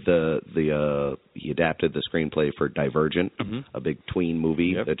also did he adapted the screenplay for Divergent, a big tween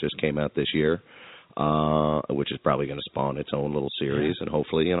movie that just came out this year, which is probably going to spawn its own little series, and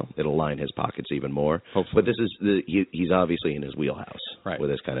hopefully it'll line his pockets even more. Hopefully. But this is he's obviously in his wheelhouse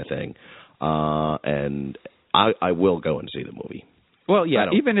with this kind of thing, and I will go and see the movie. Well, yeah,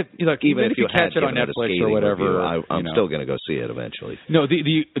 even if you catch it on Netflix or whatever, I'm still going to go see it eventually. No,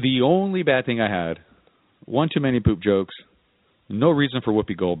 the only bad thing I had, one too many poop jokes, no reason for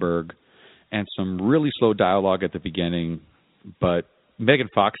Whoopi Goldberg, and some really slow dialogue at the beginning, but Megan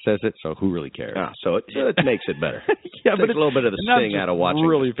Fox says it, so who really cares? So it makes it better. Yeah, but it's a little bit of the sting out of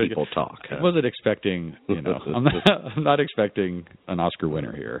watching people talk. I wasn't expecting, I'm not expecting an Oscar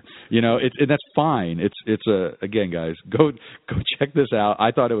winner here. And that's fine. It's again, guys, go check this out.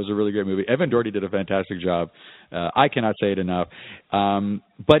 I thought it was a really great movie. Evan Doherty did a fantastic job. I cannot say it enough.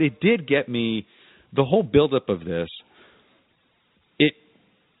 But it did get me, the whole buildup of this.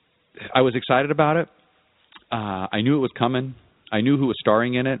 I was excited about it. I knew it was coming. I knew who was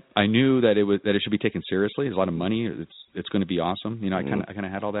starring in it. I knew that it should be taken seriously. There's a lot of money. It's going to be awesome. I kind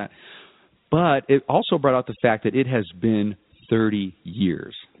of had all that. But it also brought out the fact that it has been 30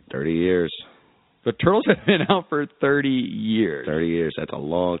 years. 30 years. The Turtles have been out for 30 years. 30 years. That's a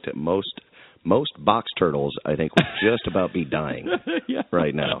long time. Most box turtles, I think, would just about be dying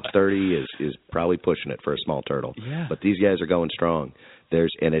right now. 30 is probably pushing it for a small turtle. Yeah. But these guys are going strong.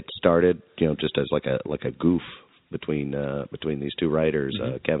 And it started, just as like a goof between these two writers,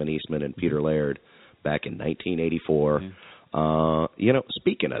 Kevin Eastman and Peter Laird, back in 1984.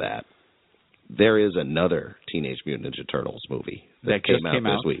 Speaking of that, there is another Teenage Mutant Ninja Turtles movie that came out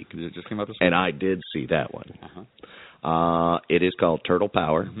this week. It just came out this week? And I did see that one. It is called Turtle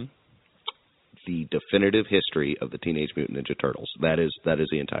Power. The definitive history of the Teenage Mutant Ninja Turtles. That is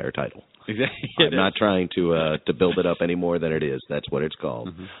the entire title. I'm not trying to build it up any more than it is. That's what it's called.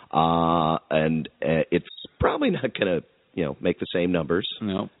 And it's probably not going to make the same numbers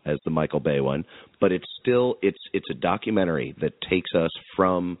as the Michael Bay one, but it's still it's a documentary that takes us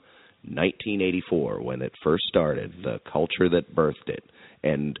from 1984 when it first started, the culture that birthed it.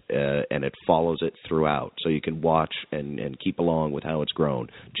 And it follows it throughout, so you can watch and keep along with how it's grown,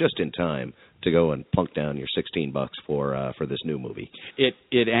 just in time to go and plunk down your $16 for this new movie. It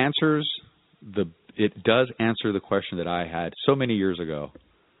does answer the question that I had so many years ago.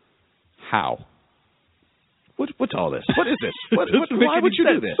 How? What's all this? What is this? Why would you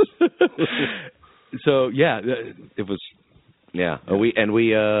do this? So it was. Yeah,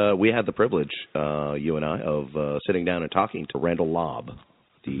 we had the privilege, you and I, of sitting down and talking to Randall Lobb,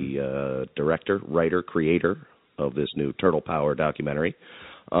 the director, writer, creator of this new Turtle Power documentary.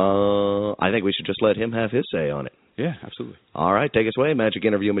 I think we should just let him have his say on it. Yeah, absolutely. All right, take us away, Magic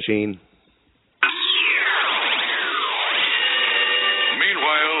Interview Machine.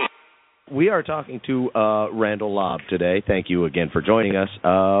 Meanwhile, we are talking to Randall Lobb today. Thank you again for joining us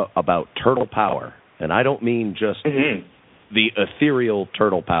about Turtle Power. And I don't mean just the ethereal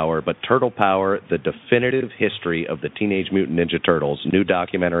Turtle Power, but Turtle Power, the definitive history of the Teenage Mutant Ninja Turtles. New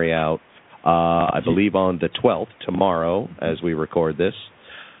documentary out, I believe, on the 12th, tomorrow, as we record this.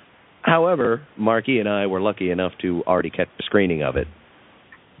 However, Marky and I were lucky enough to already catch the screening of it.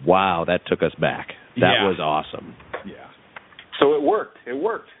 Wow, that took us back. That was awesome. Yeah. So it worked. It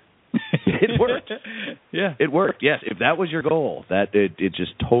worked. It worked. Yeah. It worked, yes. If that was your goal, it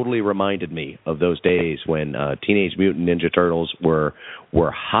just totally reminded me of those days when Teenage Mutant Ninja Turtles were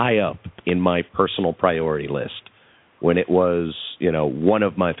high up in my personal priority list when it was, one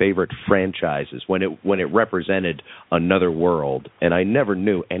of my favorite franchises, when it represented another world, and I never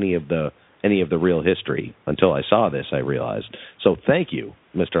knew any of the real history until I saw this, I realized. So thank you,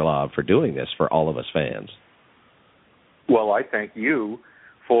 Mr. Lobb, for doing this for all of us fans. Well, I thank you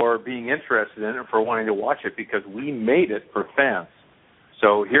for being interested in it and for wanting to watch it, because we made it for fans.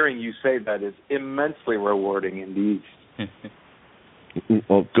 So hearing you say that is immensely rewarding indeed.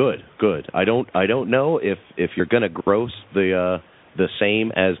 Well, good. I don't know if you're going to gross the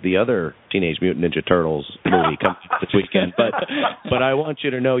same as the other Teenage Mutant Ninja Turtles movie coming this weekend, but I want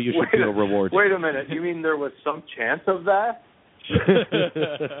you to know you should feel rewarded. Wait a minute. You mean there was some chance of that?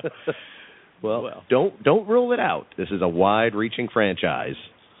 Well, don't rule it out. This is a wide-reaching franchise.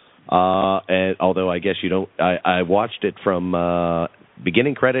 And although I guess you don't, I watched it from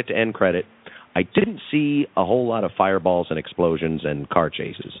beginning credit to end credit. I didn't see a whole lot of fireballs and explosions and car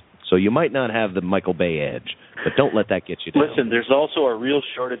chases. So you might not have the Michael Bay edge, but don't let that get you down. Listen, there's also a real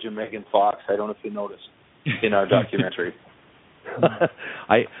shortage of Megan Fox. I don't know if you noticed in our documentary.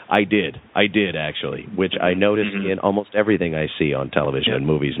 I did actually, which I notice in almost everything I see on television and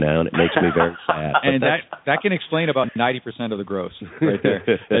movies now, and it makes me very sad. And that can explain about 90% of the gross right there.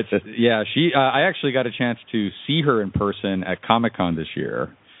 I actually got a chance to see her in person at Comic-Con this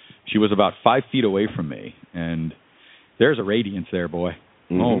year. She was about 5 feet away from me, and there's a radiance there, boy.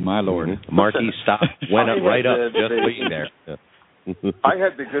 Mm-hmm. Oh, my Lord. Mm-hmm. Marquis stopped, went up right up, just waiting there. I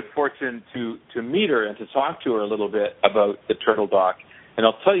had the good fortune to meet her and to talk to her a little bit about the Turtle Doc. And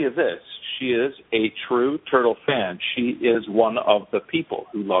I'll tell you this, she is a true Turtle fan. She is one of the people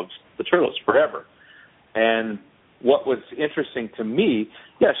who loves the Turtles forever. And what was interesting to me,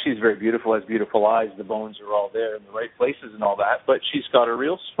 she's very beautiful, has beautiful eyes, the bones are all there in the right places and all that, but she's got a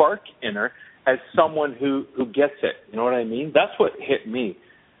real spark in her as someone who gets it. You know what I mean? That's what hit me.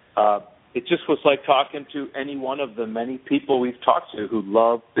 It just was like talking to any one of the many people we've talked to who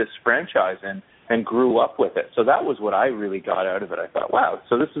love this franchise and grew up with it. So that was what I really got out of it. I thought, wow,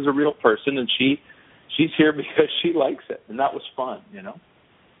 so this is a real person, and she's here because she likes it, and that was fun,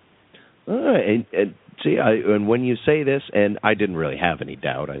 And see, and when you say this, and I didn't really have any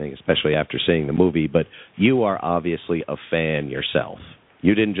doubt, I think, especially after seeing the movie, but you are obviously a fan yourself.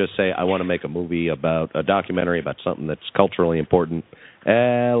 You didn't just say, I want to make a documentary about something that's culturally important.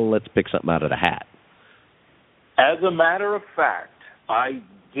 Let's pick something out of the hat. As a matter of fact, I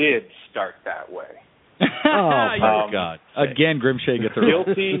did start that way. Oh, my God. Again, Grimshay gets it wrong.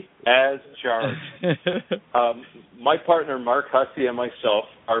 Guilty as charged. My partner, Mark Hussey, and myself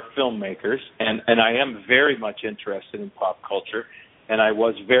are filmmakers, and I am very much interested in pop culture, and I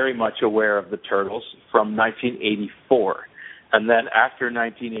was very much aware of the Turtles from 1984. And then after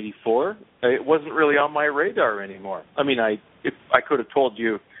 1984, it wasn't really on my radar anymore. I mean, I could have told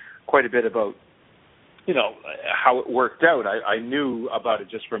you quite a bit about, how it worked out. I knew about it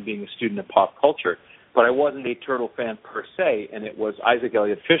just from being a student of pop culture, but I wasn't a Turtle fan per se, and it was Isaac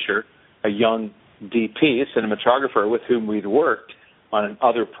Elliott Fisher, a young DP, a cinematographer with whom we'd worked on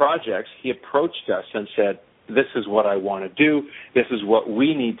other projects. He approached us and said, this is what I want to do. This is what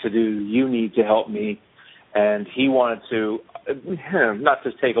we need to do. You need to help me. And he wanted to, not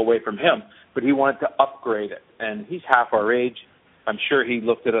to take away from him, but he wanted to upgrade it. And he's half our age. I'm sure he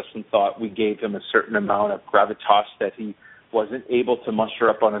looked at us and thought we gave him a certain amount of gravitas that he wasn't able to muster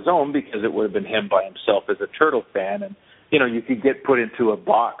up on his own, because it would have been him by himself as a Turtle fan. And, you could get put into a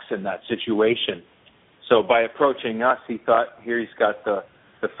box in that situation. So by approaching us, he thought, here he's got the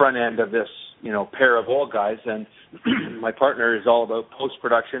front end of this, pair of old guys. And my partner is all about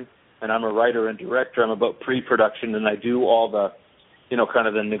post-production, and I'm a writer and director. I'm about pre-production, and I do all the, kind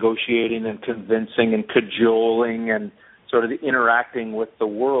of the negotiating and convincing and cajoling and sort of the interacting with the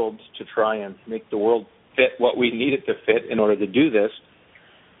world to try and make the world fit what we need it to fit in order to do this.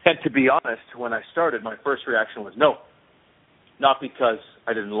 And to be honest, when I started, my first reaction was no. Not because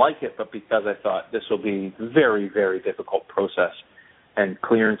I didn't like it, but because I thought this will be a very, very difficult process. And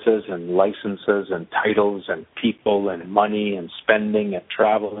clearances and licenses and titles and people and money and spending and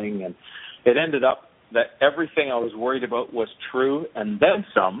traveling. And it ended up that everything I was worried about was true and then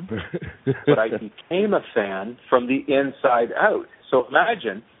some, but I became a fan from the inside out. So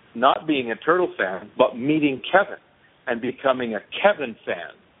imagine not being a Turtle fan, but meeting Kevin and becoming a Kevin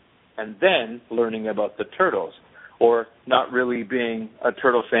fan and then learning about the Turtles, or not really being a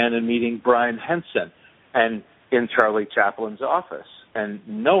Turtle fan and meeting Brian Henson and in Charlie Chaplin's office and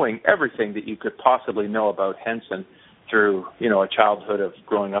knowing everything that you could possibly know about Henson through, a childhood of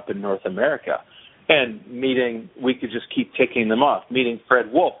growing up in North America. And meeting, we could just keep ticking them off, meeting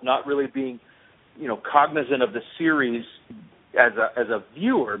Fred Wolf, not really being, cognizant of the series as a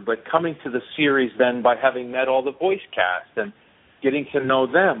viewer, but coming to the series then by having met all the voice cast and getting to know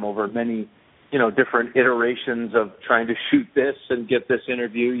them over many, different iterations of trying to shoot this and get this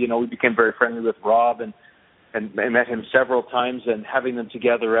interview. We became very friendly with Rob and met him several times, and having them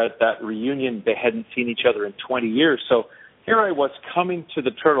together at that reunion, they hadn't seen each other in 20 years. So here I was coming to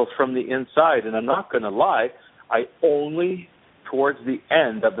the Turtles from the inside, and I'm not going to lie, I only, towards the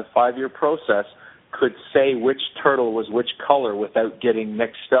end of the 5-year process, could say which turtle was which color without getting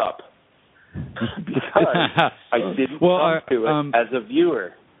mixed up. Because I didn't come to it as a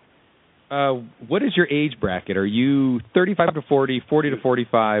viewer. What is your age bracket? Are you 35 to 40, 40 to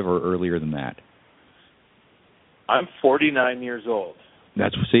 45, or earlier than that? I'm 49 years old.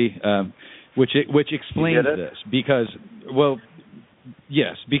 That's which explains this because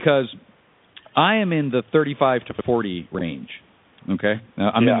I am in the 35 to 40 range. Okay,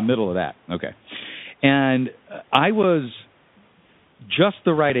 I'm in the middle of that. Okay, and I was just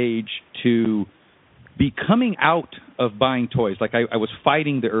the right age to be coming out of buying toys. Like I was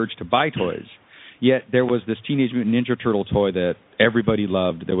fighting the urge to buy toys. Yet there was this Teenage Mutant Ninja Turtle toy that everybody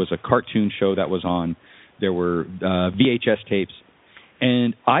loved. There was a cartoon show that was on. There were VHS tapes.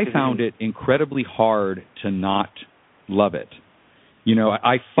 And I found it incredibly hard to not love it.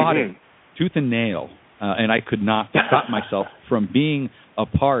 I fought it tooth and nail, and I could not stop myself from being a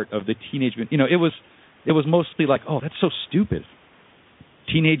part of the Teenage Mutant. It was mostly like, oh, that's so stupid.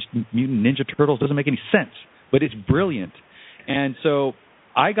 Teenage Mutant Ninja Turtles doesn't make any sense, but it's brilliant. And so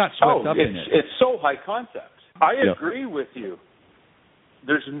I got swept up in it. It's so high concept. I agree with you.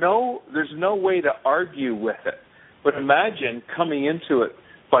 There's no way to argue with it. But imagine coming into it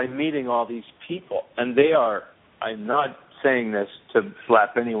by meeting all these people, and they are, I'm not saying this to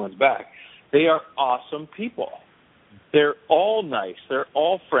slap anyone's back, they are awesome people. They're all nice. They're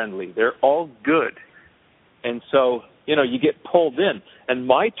all friendly. They're all good. And so, you get pulled in. And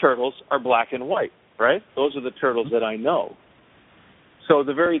my turtles are black and white, right? Those are the turtles that I know. So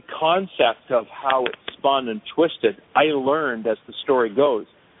the very concept of how it spun and twisted, I learned as the story goes.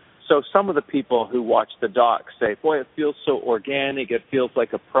 So some of the people who watch the doc say, boy, it feels so organic. It feels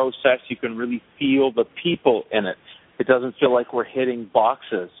like a process. You can really feel the people in it. It doesn't feel like we're hitting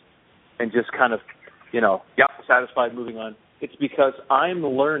boxes and just kind of, satisfied, moving on. It's because I'm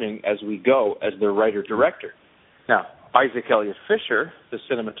learning as we go as the writer-director. Now, Isaac Elliott Fisher, the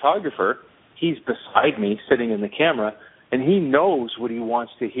cinematographer, he's beside me sitting in the camera, and he knows what he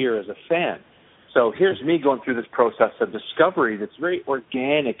wants to hear as a fan. So here's me going through this process of discovery that's very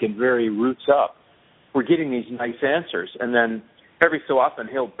organic and very roots up. We're getting these nice answers, and then every so often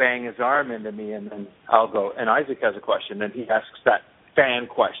he'll bang his arm into me, and then I'll go, and Isaac has a question, and he asks that fan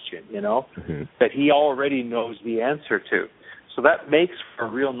question, that he already knows the answer to. So that makes for a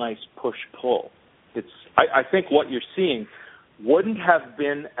real nice push-pull. I think what you're seeing wouldn't have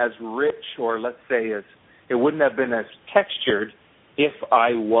been as rich, or let's say it wouldn't have been as textured if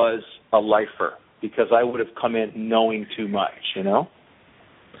I was a lifer, because I would have come in knowing too much,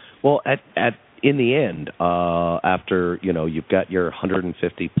 Well, in the end, after, you've got your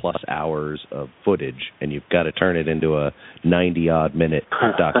 150 plus hours of footage and you've got to turn it into a 90-odd minute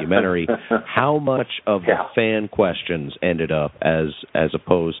documentary, how much of the fan questions ended up as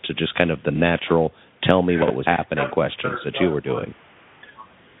opposed to just kind of the natural tell me what was happening questions that you were doing?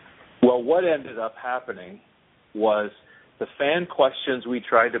 Well, what ended up happening was the fan questions we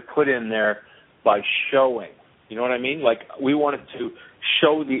tried to put in there by showing. You know what I mean? Like, we wanted to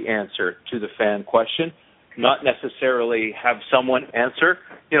show the answer to the fan question, not necessarily have someone answer.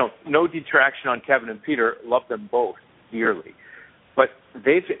 No detraction on Kevin and Peter. Love them both dearly. But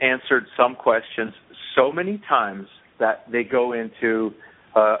they've answered some questions so many times that they go into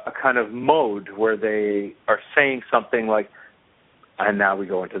a kind of mode where they are saying something like, and now we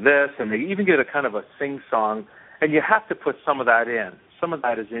go into this, and they even get a kind of a sing-song, and you have to put some of that in. Some of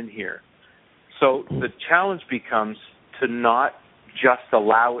that is in here. So the challenge becomes to not just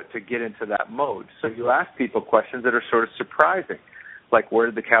allow it to get into that mode. So you ask people questions that are sort of surprising, like where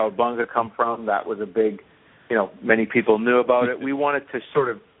did the cowabunga come from? That was a big, many people knew about it. We wanted to sort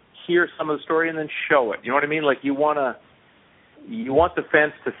of hear some of the story and then show it. You know what I mean? Like you want the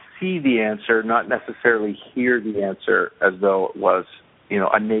fans to see the answer, not necessarily hear the answer as though it was,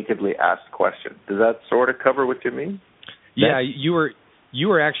 a nakedly asked question. Does that sort of cover what you mean? Yeah, you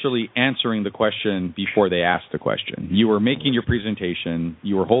were actually answering the question before they asked the question. You were making your presentation.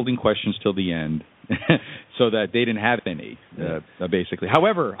 You were holding questions till the end so that they didn't have any, basically.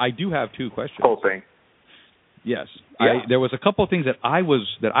 However, I do have two questions. Hoping. Yes. Yeah. There was a couple of things that I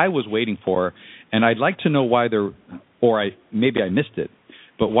was waiting for, and I'd like to know why maybe I missed it,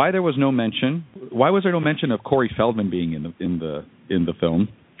 But why there was no mention? Why was there no mention of Corey Feldman being in the film?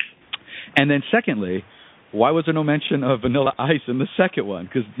 And then secondly, why was there no mention of Vanilla Ice in the second one?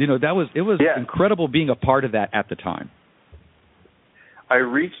 Because it was incredible being a part of that at the time. I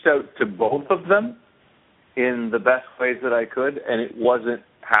reached out to both of them in the best ways that I could, and it wasn't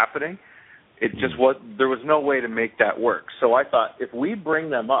happening. It just was. There was no way to make that work. So I thought, if we bring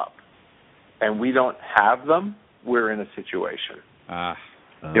them up and we don't have them, we're in a situation.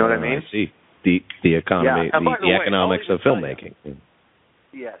 You know what I mean? I see. The economy, the economics of filmmaking.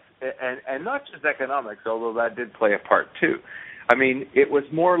 Yes, and not just economics, although that did play a part too. I mean, it was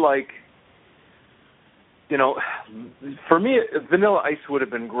more like, for me, Vanilla Ice would have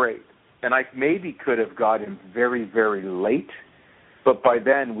been great, and I maybe could have got him very, very late, but by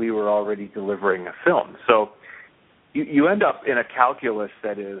then we were already delivering a film. So you end up in a calculus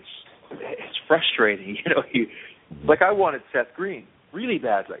that is, it's frustrating. Like I wanted Seth Green really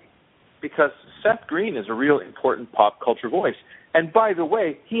badly, because Seth Green is a real important pop culture voice. And by the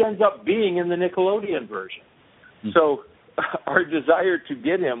way, he ends up being in the Nickelodeon version. So our desire to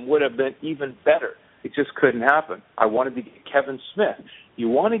get him would have been even better. It just couldn't happen. I wanted to get Kevin Smith. You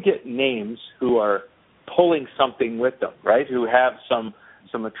want to get names who are pulling something with them, right? Who have some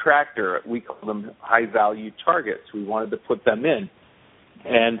attractor. We call them high-value targets. We wanted to put them in.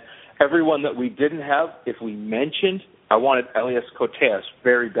 And everyone that we didn't have, if we mentioned, I wanted Elias Koteas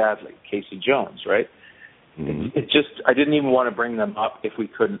very badly, Casey Jones, right? It just, I didn't even want to bring them up if we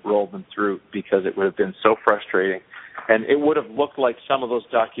couldn't roll them through, because it would have been so frustrating. And it would have looked like some of those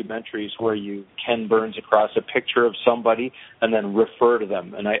documentaries where you Ken Burns across a picture of somebody and then refer to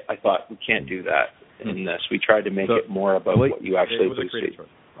them. And I thought, we can't do that in this. We tried to make it more about what you actually do see.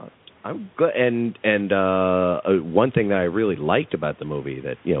 I'm good. And one thing that I really liked about the movie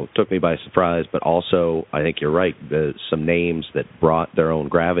that took me by surprise, but also I think you're right. Some names that brought their own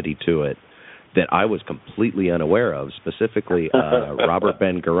gravity to it that I was completely unaware of. Specifically, Robert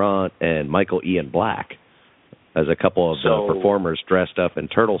Ben-Garant and Michael Ian Black as a couple of the performers dressed up in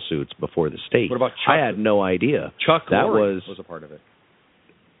turtle suits before the stage. What about Chuck? I had no idea. Chuck Lorre was a part of it.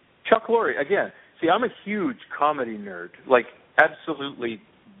 Chuck Lorre, again. See, I'm a huge comedy nerd, like absolutely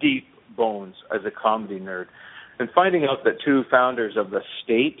deep bones as a comedy nerd. And finding out that two founders of the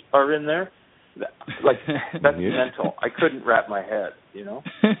state are in there, that's mental. I couldn't wrap my head,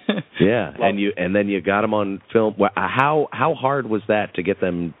 Yeah, and then you got them on film. How hard was that to get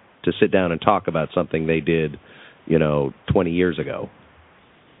them to sit down and talk about something they did, 20 years ago?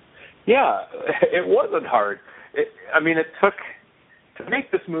 Yeah, it wasn't hard. It took, to make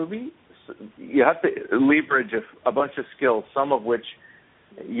this movie, you have to leverage a bunch of skills, some of which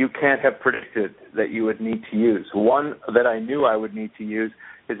you can't have predicted that you would need to use. One that I knew I would need to use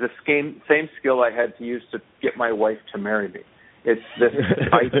is the same skill I had to use to get my wife to marry me. It's this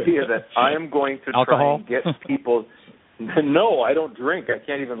idea that I am going to try and get people. No, I don't drink. I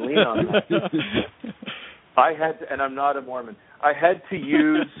can't even lean on that. I had to, and I'm not a Mormon. I had to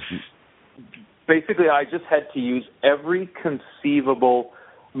use, basically I just had to use every conceivable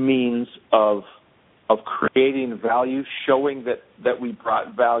means of creating value, showing that we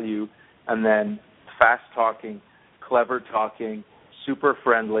brought value, and then fast talking, clever talking, super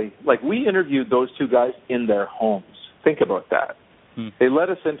friendly. Like, we interviewed those two guys in their homes. Think about that. They let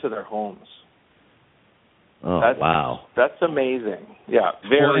us into their homes. Oh, wow. That's amazing. Yeah,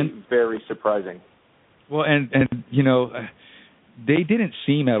 very surprising. Well, and they didn't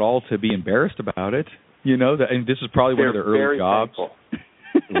seem at all to be embarrassed about it. And this is probably one of their early jobs.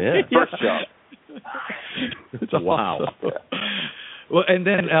 Yeah, first job. It's wow. Awesome. Well, and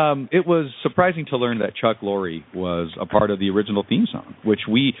then it was surprising to learn that Chuck Lorre was a part of the original theme song, which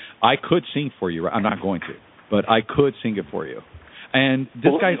I could sing for you. I'm not going to, but I could sing it for you. And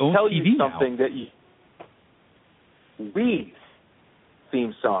this guy owns TV now. Something that we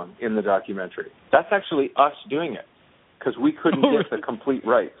theme song in the documentary. That's actually us doing it, because we couldn't get the complete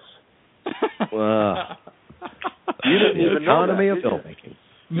rights. Wow. You didn't even know economy that, of filmmaking.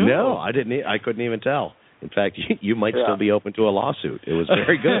 No, I didn't. I couldn't even tell. In fact, you might still be open to a lawsuit. It was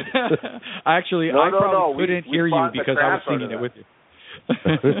very good. Actually, I probably couldn't hear you because I was singing it with you.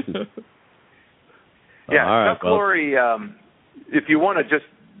 Chuck Lorre, if you want to just,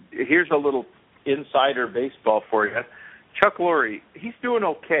 here's a little insider baseball for you. Chuck Lorre, he's doing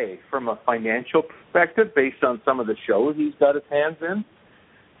okay from a financial perspective based on some of the shows he's got his hands in.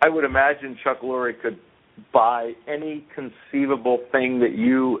 I would imagine Chuck Lorre could buy any conceivable thing that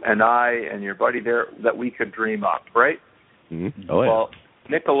you and I and your buddy there that we could dream up, right? Mm-hmm. Oh, yeah. Well,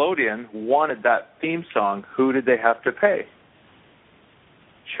 Nickelodeon wanted that theme song. Who did they have to pay?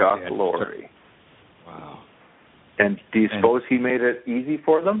 Chuck Lorre. Wow. And do you suppose he made it easy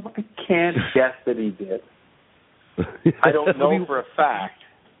for them? I can't guess that he did. I don't know for a fact.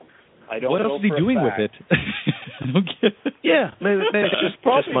 What else is he doing with it? I don't get it. Yeah, maybe it's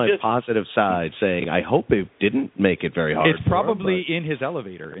just my positive side saying, I hope it didn't make it very hard. It's probably in his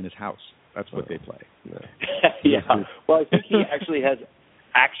elevator in his house. That's what they play. Yeah. Well, I think he actually has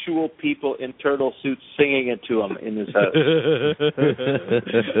actual people in turtle suits singing it to him in his house.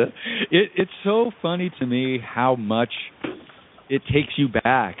 It's so funny to me how much it takes you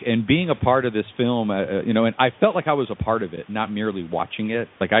back, and being a part of this film, and I felt like I was a part of it, not merely watching it.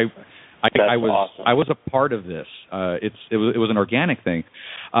 Like I was a part of this. It was an organic thing.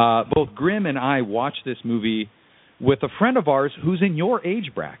 Both Grim and I watched this movie with a friend of ours who's in your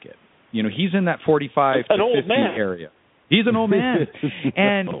age bracket. He's in that 45 to 50 area. He's an old man,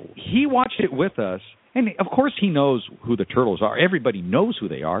 and he watched it with us. And, of course, he knows who the Turtles are. Everybody knows who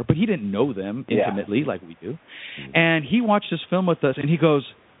they are, but he didn't know them intimately like we do. And he watched this film with us, and he goes,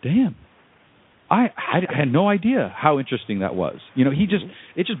 damn, I had no idea how interesting that was.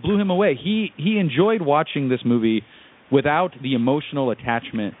 It just blew him away. He enjoyed watching this movie without the emotional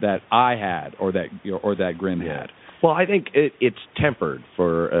attachment that I had or that Grim had. Well, I think it's tempered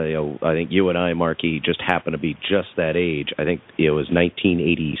for, I think you and I, Marky, just happen to be just that age. I think it was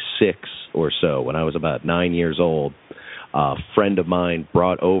 1986 or so when I was about 9 years old. A friend of mine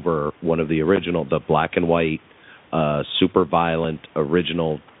brought over one of the black and white, super violent,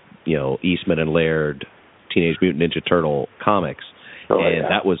 original, Eastman and Laird Teenage Mutant Ninja Turtle comics.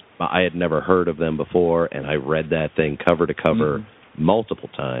 I had never heard of them before, and I read that thing cover to cover multiple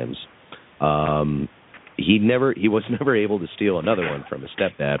times. He was never able to steal another one from his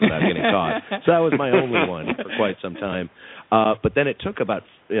stepdad without getting caught. So that was my only one for quite some time. But then it took about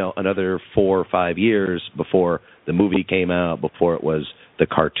another 4 or 5 years before the movie came out, before it was the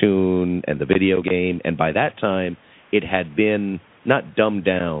cartoon and the video game. And by that time, it had been not dumbed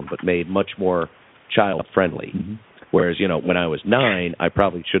down, but made much more child-friendly. Mm-hmm. Whereas, when I was 9, I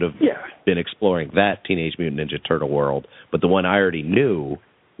probably should have been exploring that Teenage Mutant Ninja Turtle world. But the one I already knew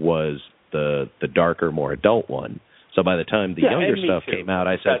was the darker, more adult one. So by the time the younger stuff came out,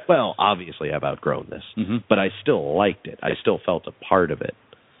 I said, well, obviously I've outgrown this. Mm-hmm. But I still liked it. I still felt a part of it.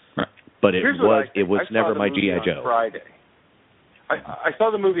 Right. But it was never my G.I. Joe. Friday. I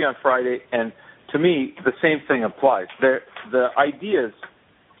saw the movie on Friday, and to me, the same thing applies. The ideas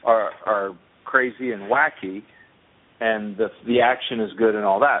are crazy and wacky, and the action is good and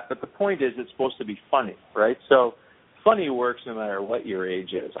all that. But the point is, it's supposed to be funny, right? So funny works no matter what your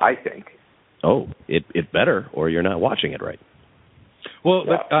age is, I think. Oh, it better, or you're not watching it right. Well,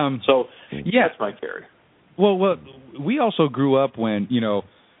 that's my theory. Well, we also grew up when,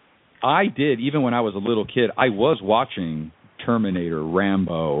 I did, even when I was a little kid, I was watching Terminator,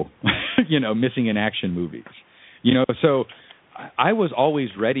 Rambo, missing in action movies. So I was always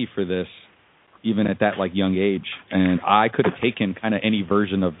ready for this, even at that young age, and I could have taken kind of any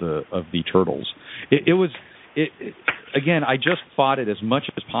version of the Turtles. Again, I just fought it as much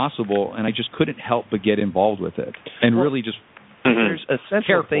as possible, and I just couldn't help but get involved with it, and really just. There's a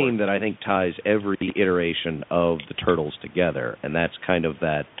central theme that I think ties every iteration of the Turtles together, and that's kind of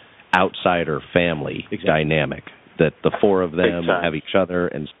that outsider family dynamic, that the four of them have each other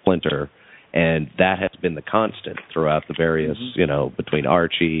and Splinter, and that has been the constant throughout the various, between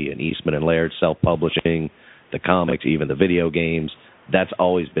Archie and Eastman and Laird self-publishing, the comics, even the video games. That's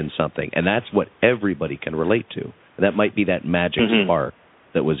always been something, and that's what everybody can relate to. That might be that magic spark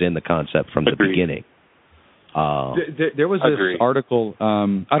that was in the concept from the beginning. There was this article.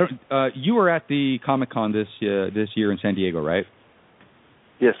 You were at the Comic-Con this year in San Diego, right?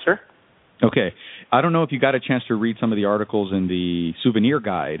 Yes, sir. Okay. I don't know if you got a chance to read some of the articles in the souvenir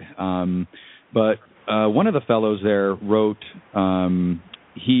guide, but one of the fellows there wrote.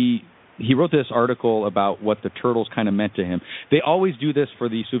 He wrote this article about what the Turtles kind of meant to him. They always do this for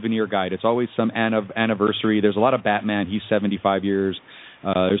the souvenir guide. It's always some anniversary. There's a lot of Batman. He's 75 years.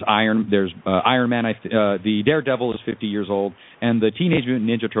 There's Iron Man. The Daredevil is 50 years old, and the Teenage Mutant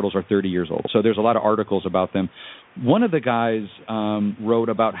Ninja Turtles are 30 years old. So there's a lot of articles about them. One of the guys wrote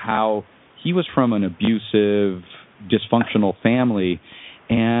about how he was from an abusive, dysfunctional family,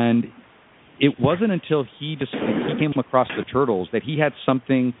 and it wasn't until he came across the Turtles that he had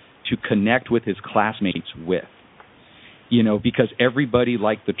something to connect with his classmates with, because everybody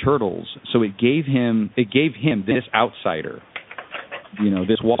liked the Turtles. So it gave him this outsider,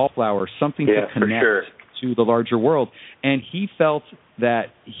 this wallflower, something to connect to the larger world. And he felt that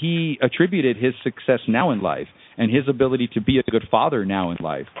he attributed his success now in life and his ability to be a good father now in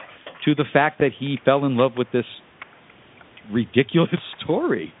life to the fact that he fell in love with this ridiculous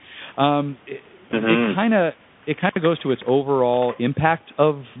story. It kind of it kind of goes to its overall impact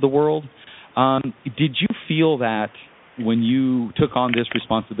of the world. Did you feel that when you took on this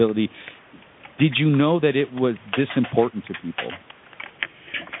responsibility, did you know that it was this important to people?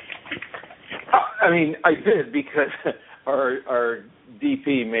 I mean, I did, because our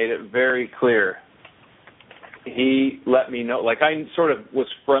DP made it very clear. He let me know, like, I sort of was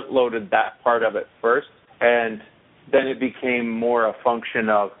front-loaded that part of it first, and then it became more a function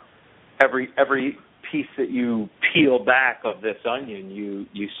of every piece that you peel back of this onion,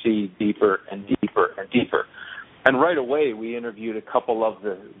 you see deeper and deeper and deeper. And right away, we interviewed a couple of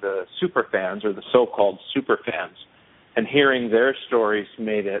the super fans, or the so-called super fans, and hearing their stories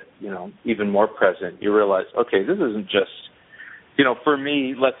made it, even more present. You realize, okay, this isn't just, for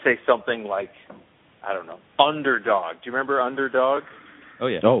me, let's say something like, I don't know, Underdog. Do you remember Underdog? Oh,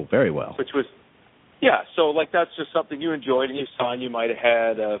 yeah. Oh, very well. Which was, yeah, so, like, that's just something you enjoyed and you saw, and you might have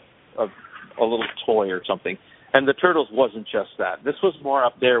had a little toy or something. And the Turtles wasn't just that. This was more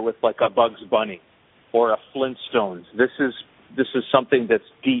up there with, like, a Bugs Bunny or a Flintstones. This is something that's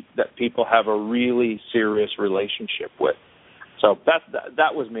deep, that people have a really serious relationship with. So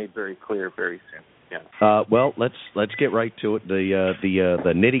that was made very clear very soon. Yeah. Well, let's get right to it.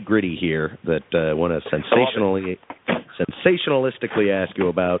 The nitty gritty here that I want to sensationalistically ask you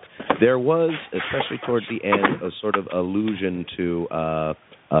about. There was, especially towards the end, a sort of allusion to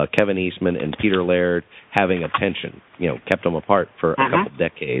Kevin Eastman and Peter Laird having a tension. Kept them apart for a couple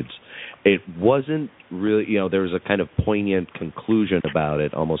decades. It wasn't really, there was a kind of poignant conclusion about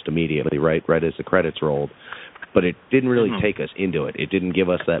it almost immediately, right as the credits rolled. But it didn't really take us into it. It didn't give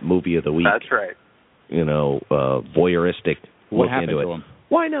us that movie of the week. That's right. Voyeuristic what look happened into it. to him?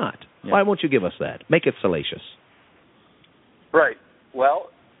 Why not? Yeah. Why won't you give us that? Make it salacious. Right. Well,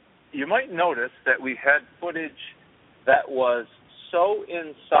 you might notice that we had footage that was so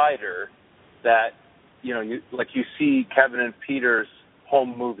insider that, you see Kevin and Peter's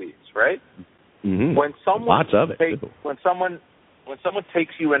home movies, right? Mm-hmm. When someone lots of it. When someone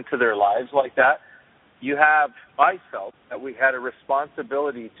takes you into their lives like that, I felt that we had a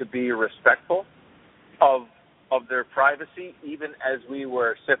responsibility to be respectful of their privacy, even as we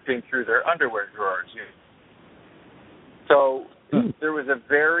were sifting through their underwear drawers. So there was a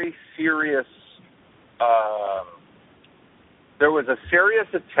very serious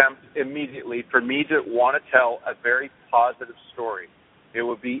attempt immediately for me to want to tell a very positive story. It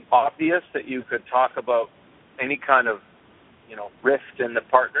would be obvious that you could talk about any kind of, rift in the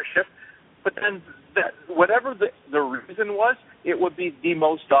partnership, but then whatever the reason was, it would be the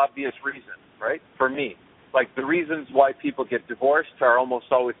most obvious reason, right, for me. Like, the reasons why people get divorced are almost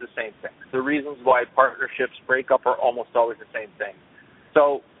always the same thing. The reasons why partnerships break up are almost always the same thing.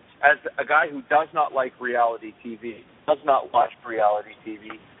 So, as a guy who does not like reality TV, does not watch reality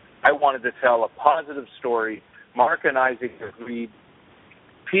TV, I wanted to tell a positive story. Mark and Isaac agreed.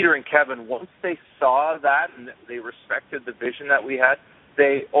 Peter and Kevin, once they saw that and they respected the vision that we had,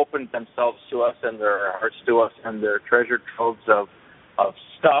 they opened themselves to us and their hearts to us and their treasured troves of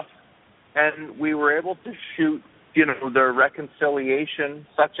stuff. And we were able to shoot, their reconciliation,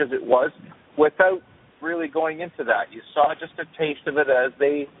 such as it was, without really going into that. You saw just a taste of it as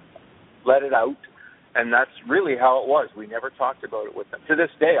they let it out, and that's really how it was. We never talked about it with them. To this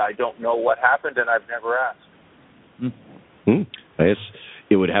day, I don't know what happened, and I've never asked. I guess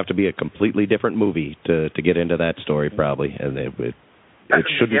it would have to be a completely different movie to get into that story, probably, and it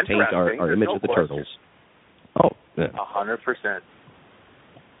shouldn't taint our image of the Turtles. Oh, yeah. 100%.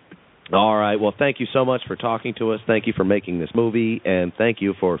 All right. Well, thank you so much for talking to us. Thank you for making this movie, and thank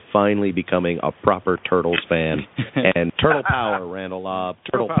you for finally becoming a proper Turtles fan. And Turtle Power, Randall Lobb.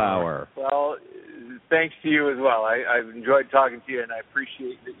 Turtle Power. Well, thanks to you as well. I've enjoyed talking to you, and I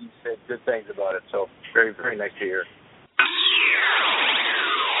appreciate that you said good things about it. So very, very nice to hear.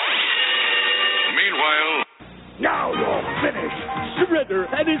 Meanwhile... Now you're finished! Shredder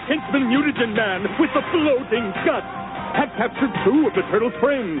and his henchman Mutagen Man with the floating guts have captured two of the Turtles'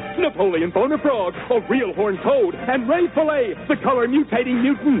 friends, Napoleon Boner Frog, a real horned toad, and Ray Fillet, the color-mutating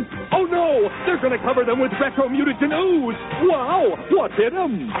mutant. Oh no! They're going to cover them with retro-mutagen ooze! Wow! What hit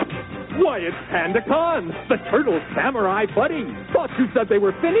them? Why, it's Panda Khan, the Turtles' samurai buddy. Thought you said they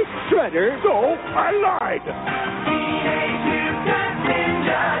were finished, Shredder. So, I lied. Teenage Mutant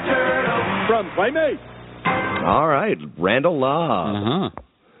Ninja Turtles. From Playmates. All right, Randall Lobb.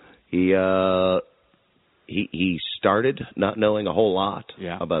 He started not knowing a whole lot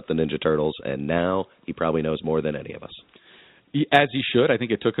about the Ninja Turtles, and now he probably knows more than any of us. As he should. I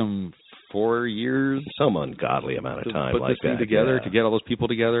think it took him 4 years. Some ungodly amount of time to put this thing together, to get all those people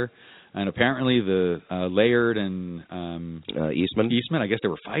together. And apparently the Laird and Eastman, I guess they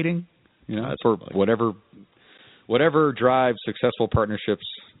were fighting, for whatever whatever drives successful partnerships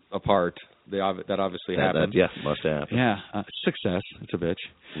apart, that obviously happens. Must happen. Yeah, success. It's a bitch.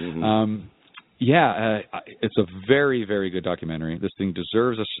 Mm-hmm. It's a very, very good documentary. This thing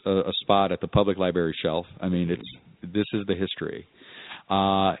deserves a spot at the public library shelf. I mean, this is the history.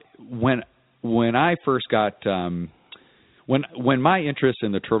 When I first got when my interest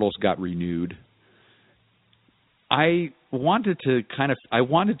in the Turtles got renewed, I wanted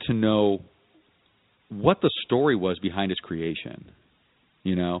to know what the story was behind its creation,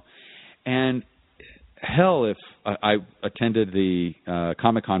 and hell, if I attended the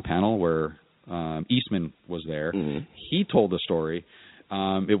Comic-Con panel where Eastman was there, he told the story.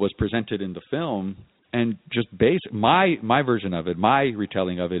 It was presented in the film, and just my version of it, my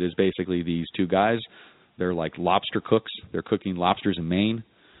retelling of it is basically these two guys. They're like lobster cooks. They're cooking lobsters in Maine.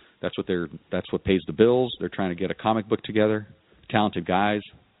 That's what pays the bills. They're trying to get a comic book together. Talented guys,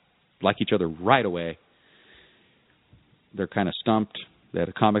 like each other right away. They're kind of stumped. They had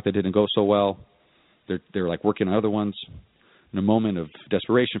a comic that didn't go so well. They're like working on other ones. In a moment of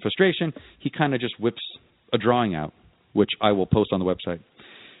desperation, frustration, he kind of just whips a drawing out, which I will post on the website.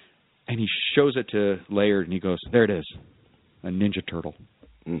 And he shows it to Laird, and he goes, "There it is, a Ninja Turtle.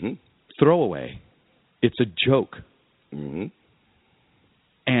 Mm-hmm. Throwaway. It's a joke." Mm-hmm.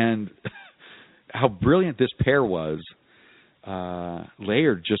 And how brilliant this pair was,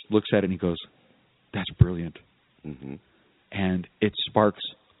 Laird just looks at it and he goes, "That's brilliant." Mm-hmm. And it sparks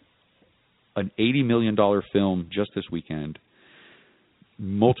an $80 million film just this weekend,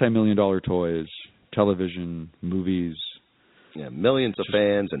 multi-million-dollar toys, television, movies. Yeah, millions of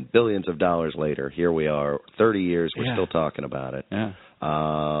fans and billions of dollars later, here we are, 30 years, we're still talking about it. Yeah.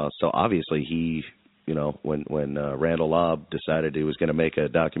 So obviously he, when Randall Lobb decided he was going to make a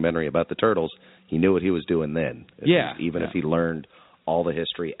documentary about the Turtles, he knew what he was doing then. Even if he learned all the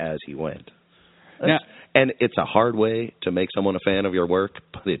history as he went. And it's a hard way to make someone a fan of your work,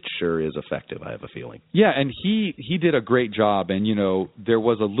 but it sure is effective, I have a feeling. Yeah, and he did a great job. And, there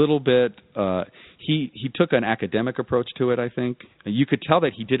was a little bit he took an academic approach to it, I think. You could tell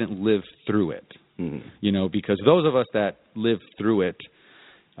that he didn't live through it, because those of us that lived through it,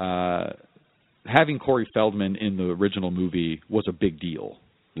 having Corey Feldman in the original movie was a big deal.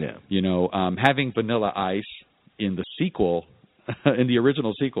 Yeah. Having Vanilla Ice in the sequel, in the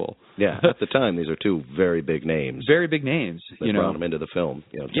original sequel. Yeah, at the time, these are two very big names. Very big names. That brought them into the film,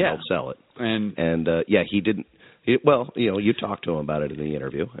 to help sell it. And he didn't. You talked to him about it in the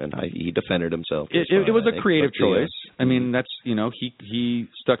interview, and he defended himself. It was a creative choice. I mean, that's he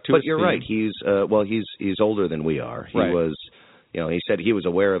stuck to. But you're right. He's older than we are. He was. He said he was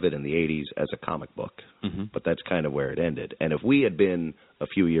aware of it in the 80s as a comic book, but that's kind of where it ended. And if we had been a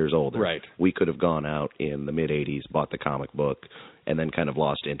few years older, we could have gone out in the mid-80s, bought the comic book, and then kind of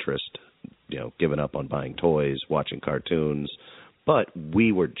lost interest, given up on buying toys, watching cartoons. But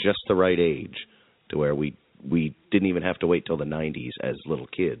we were just the right age to where we didn't even have to wait till the 90s as little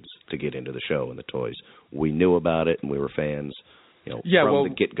kids to get into the show and the toys. We knew about it, and we were fans. From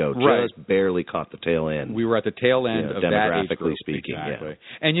the get-go, just barely caught the tail end. We were at the tail end of that age group. Demographically speaking, exactly.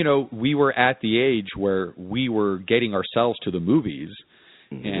 And, we were at the age where we were getting ourselves to the movies,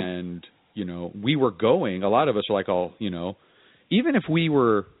 and, we were going, a lot of us are like, even if we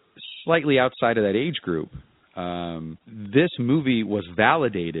were slightly outside of that age group, this movie was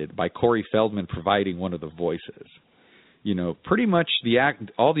validated by Corey Feldman providing one of the voices. Pretty much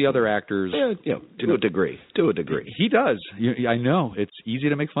all the other actors. To a degree. He does. I know it's easy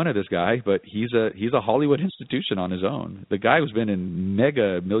to make fun of this guy, but he's a Hollywood institution on his own. The guy who's been in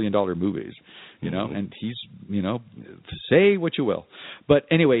mega $1 million movies, and he's, say what you will. But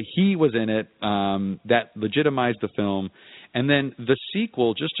anyway, he was in it. That legitimized the film, and then the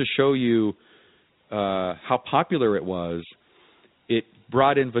sequel, just to show you how popular it was. It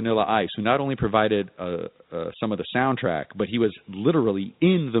brought in Vanilla Ice, who not only provided some of the soundtrack, but he was literally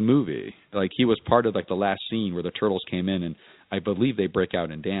in the movie. Like, he was part of, the last scene where the Turtles came in, and I believe they break out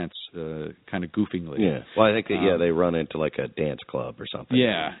and dance kind of goofingly. Yeah. Well, I think that, they run into, a dance club or something.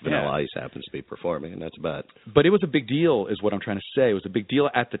 Yeah. Vanilla Ice happens to be performing, and that's about it. But it was a big deal, is what I'm trying to say. It was a big deal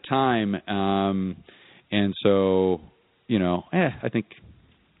at the time. And so, I think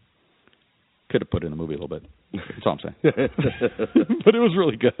could have put it in the movie a little bit. That's all I'm saying. But it was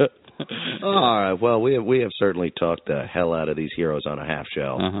really good. All right. Well, we have certainly talked the hell out of these heroes on a half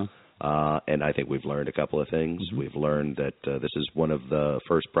shell. And I think we've learned a couple of things. We've learned that this is one of the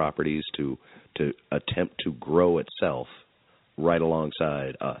first properties to attempt to grow itself right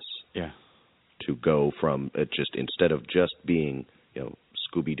alongside us. Yeah. To go from instead of just being,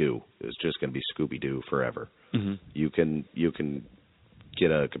 Scooby-Doo, it's just going to be Scooby-Doo forever. You can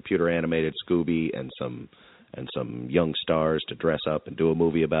get a computer animated Scooby and some and some young stars to dress up and do a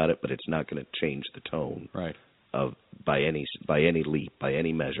movie about it, but it's not going to change the tone of by any leap, by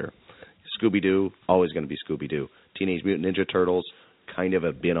any measure. Scooby-Doo, always going to be Scooby-Doo. Teenage Mutant Ninja Turtles kind of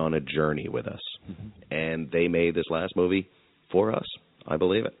have been on a journey with us, and they made this last movie for us. I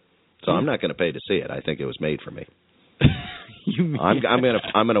believe it. So I'm not going to pay to see it. I think it was made for me. I'm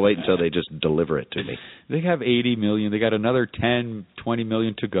gonna wait until they just deliver it to me. They have 80 million. They got another 10, 20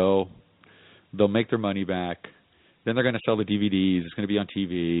 million to go. They'll make their money back. Then they're going to sell the DVDs. It's going to be on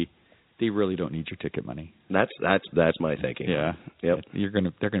TV. They really don't need your ticket money. That's my thinking. Yeah. Yep. They're going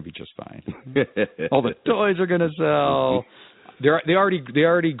to be just fine. All the toys are going to sell. They already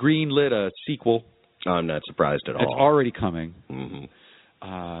greenlit a sequel. I'm not surprised at all. It's already coming. Mm-hmm.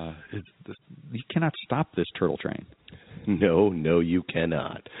 You cannot stop this turtle train. No, you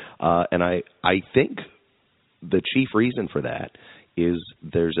cannot. And I think the chief reason for that is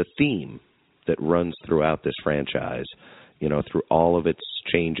there's a theme that runs throughout this franchise, through all of its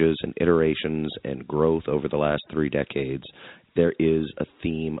changes and iterations and growth over the last 3 decades. There is a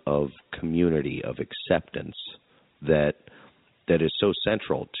theme of community, of acceptance that is so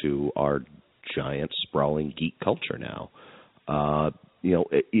central to our giant, sprawling geek culture now.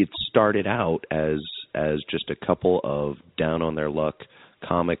 It started out as just a couple of down-on-their-luck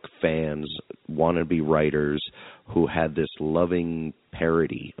comic fans, wannabe writers who had this loving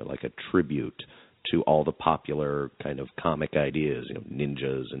parody, like a tribute to all the popular kind of comic ideas,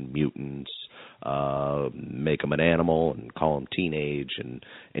 ninjas and mutants, make them an animal and call them teenage, and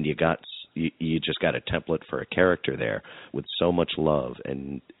you just got a template for a character there with so much love,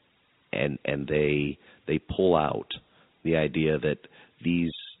 and they pull out the idea that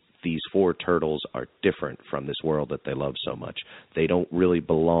these 4 turtles are different from this world that they love so much. They don't really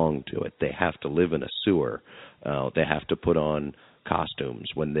belong to it. They have to live in a sewer. They have to put on costumes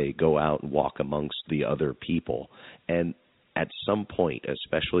when they go out and walk amongst the other people. And at some point,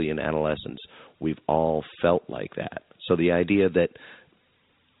 especially in adolescence, we've all felt like that. So the idea that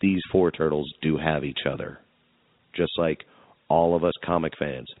these 4 turtles do have each other, just like all of us comic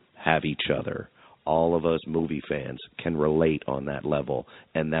fans have each other, all of us movie fans can relate on that level,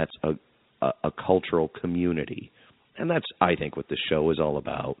 and that's a cultural community. And that's, I think, what the show is all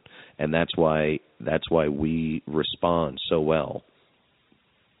about, and that's why we respond so well,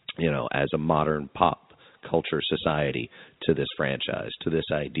 as a modern pop culture society to this franchise, to this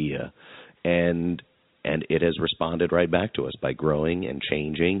idea, and it has responded right back to us by growing and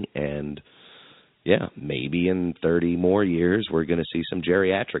changing, and maybe in 30 more years we're going to see some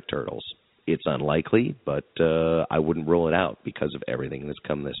geriatric turtles. It's unlikely, but I wouldn't rule it out because of everything that's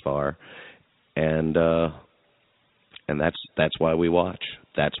come this far, and that's why we watch.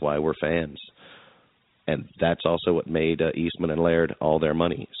 That's why we're fans, and that's also what made Eastman and Laird all their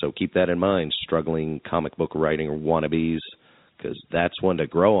money. So keep that in mind, struggling comic book writing wannabes, because that's one to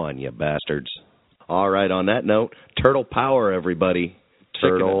grow on, you bastards. All right, on that note, turtle power, everybody.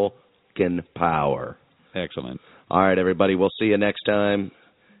 Turtle-kin power. Excellent. All right, everybody, we'll see you next time.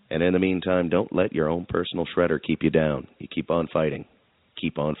 And in the meantime, don't let your own personal shredder keep you down. You keep on fighting.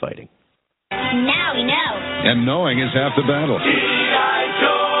 Keep on fighting. Now we know. And knowing is half the battle.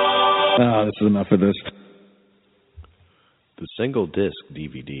 This is enough of this. The single disc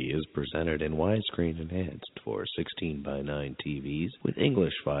DVD is presented in widescreen enhanced for 16:9 TVs with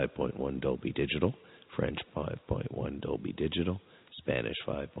English 5.1 Dolby Digital, French 5.1 Dolby Digital, Spanish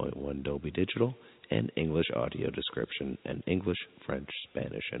 5.1 Dolby Digital, and English audio description and English, French,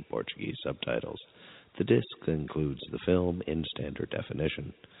 Spanish, and Portuguese subtitles. The disc includes the film in standard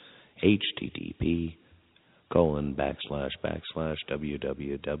definition.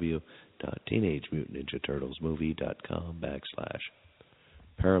 http://www.teenagemutantninjaturtlesmovie.com/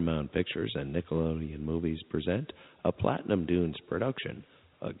 Paramount Pictures and Nickelodeon Movies present a Platinum Dunes production,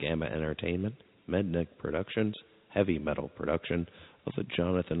 a Gamma Entertainment, Mednick Productions, heavy metal production of a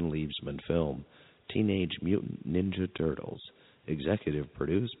Jonathan Liebsman film, Teenage Mutant Ninja Turtles, executive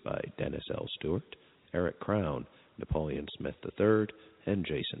produced by Dennis L. Stewart, Eric Crown, Napoleon Smith III, and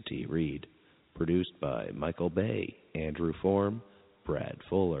Jason T. Reed. Produced by Michael Bay, Andrew Form, Brad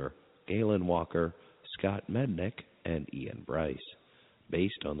Fuller, Galen Walker, Scott Mednick, and Ian Bryce.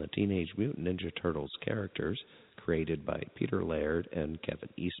 Based on the Teenage Mutant Ninja Turtles characters created by Peter Laird and Kevin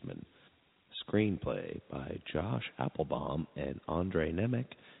Eastman. Screenplay by Josh Applebaum and Andre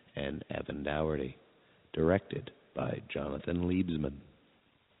Nemec and Evan Dougherty. Directed by Jonathan Liebsman.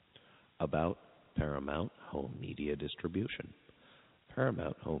 About Paramount Home Media Distribution.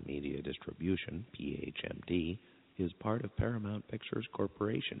 Paramount Home Media Distribution, PHMD, is part of Paramount Pictures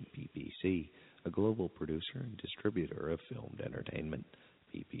Corporation, PPC, a global producer and distributor of filmed entertainment.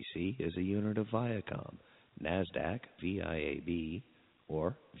 PPC is a unit of Viacom. NASDAQ, VIAB,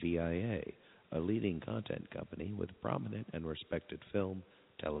 or VIA, a leading content company with prominent and respected film,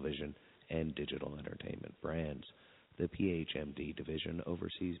 television, and digital entertainment brands. The PHMD division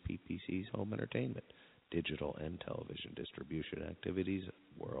oversees PPC's home entertainment, digital and television distribution activities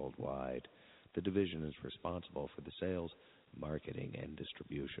worldwide. The division is responsible for the sales, marketing, and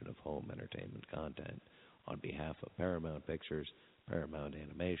distribution of home entertainment content on behalf of Paramount Pictures, Paramount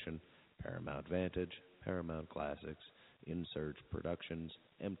Animation, Paramount Vantage, Paramount Classics, InSurge Productions,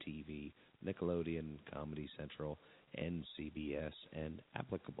 MTV, Nickelodeon, Comedy Central, and CBS, and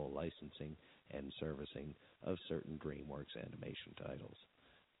applicable licensing and servicing of certain DreamWorks animation titles.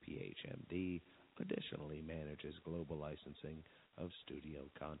 PHMD additionally manages global licensing of studio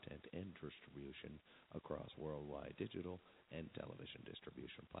content and distribution across worldwide digital and television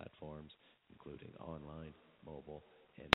distribution platforms, including online, mobile,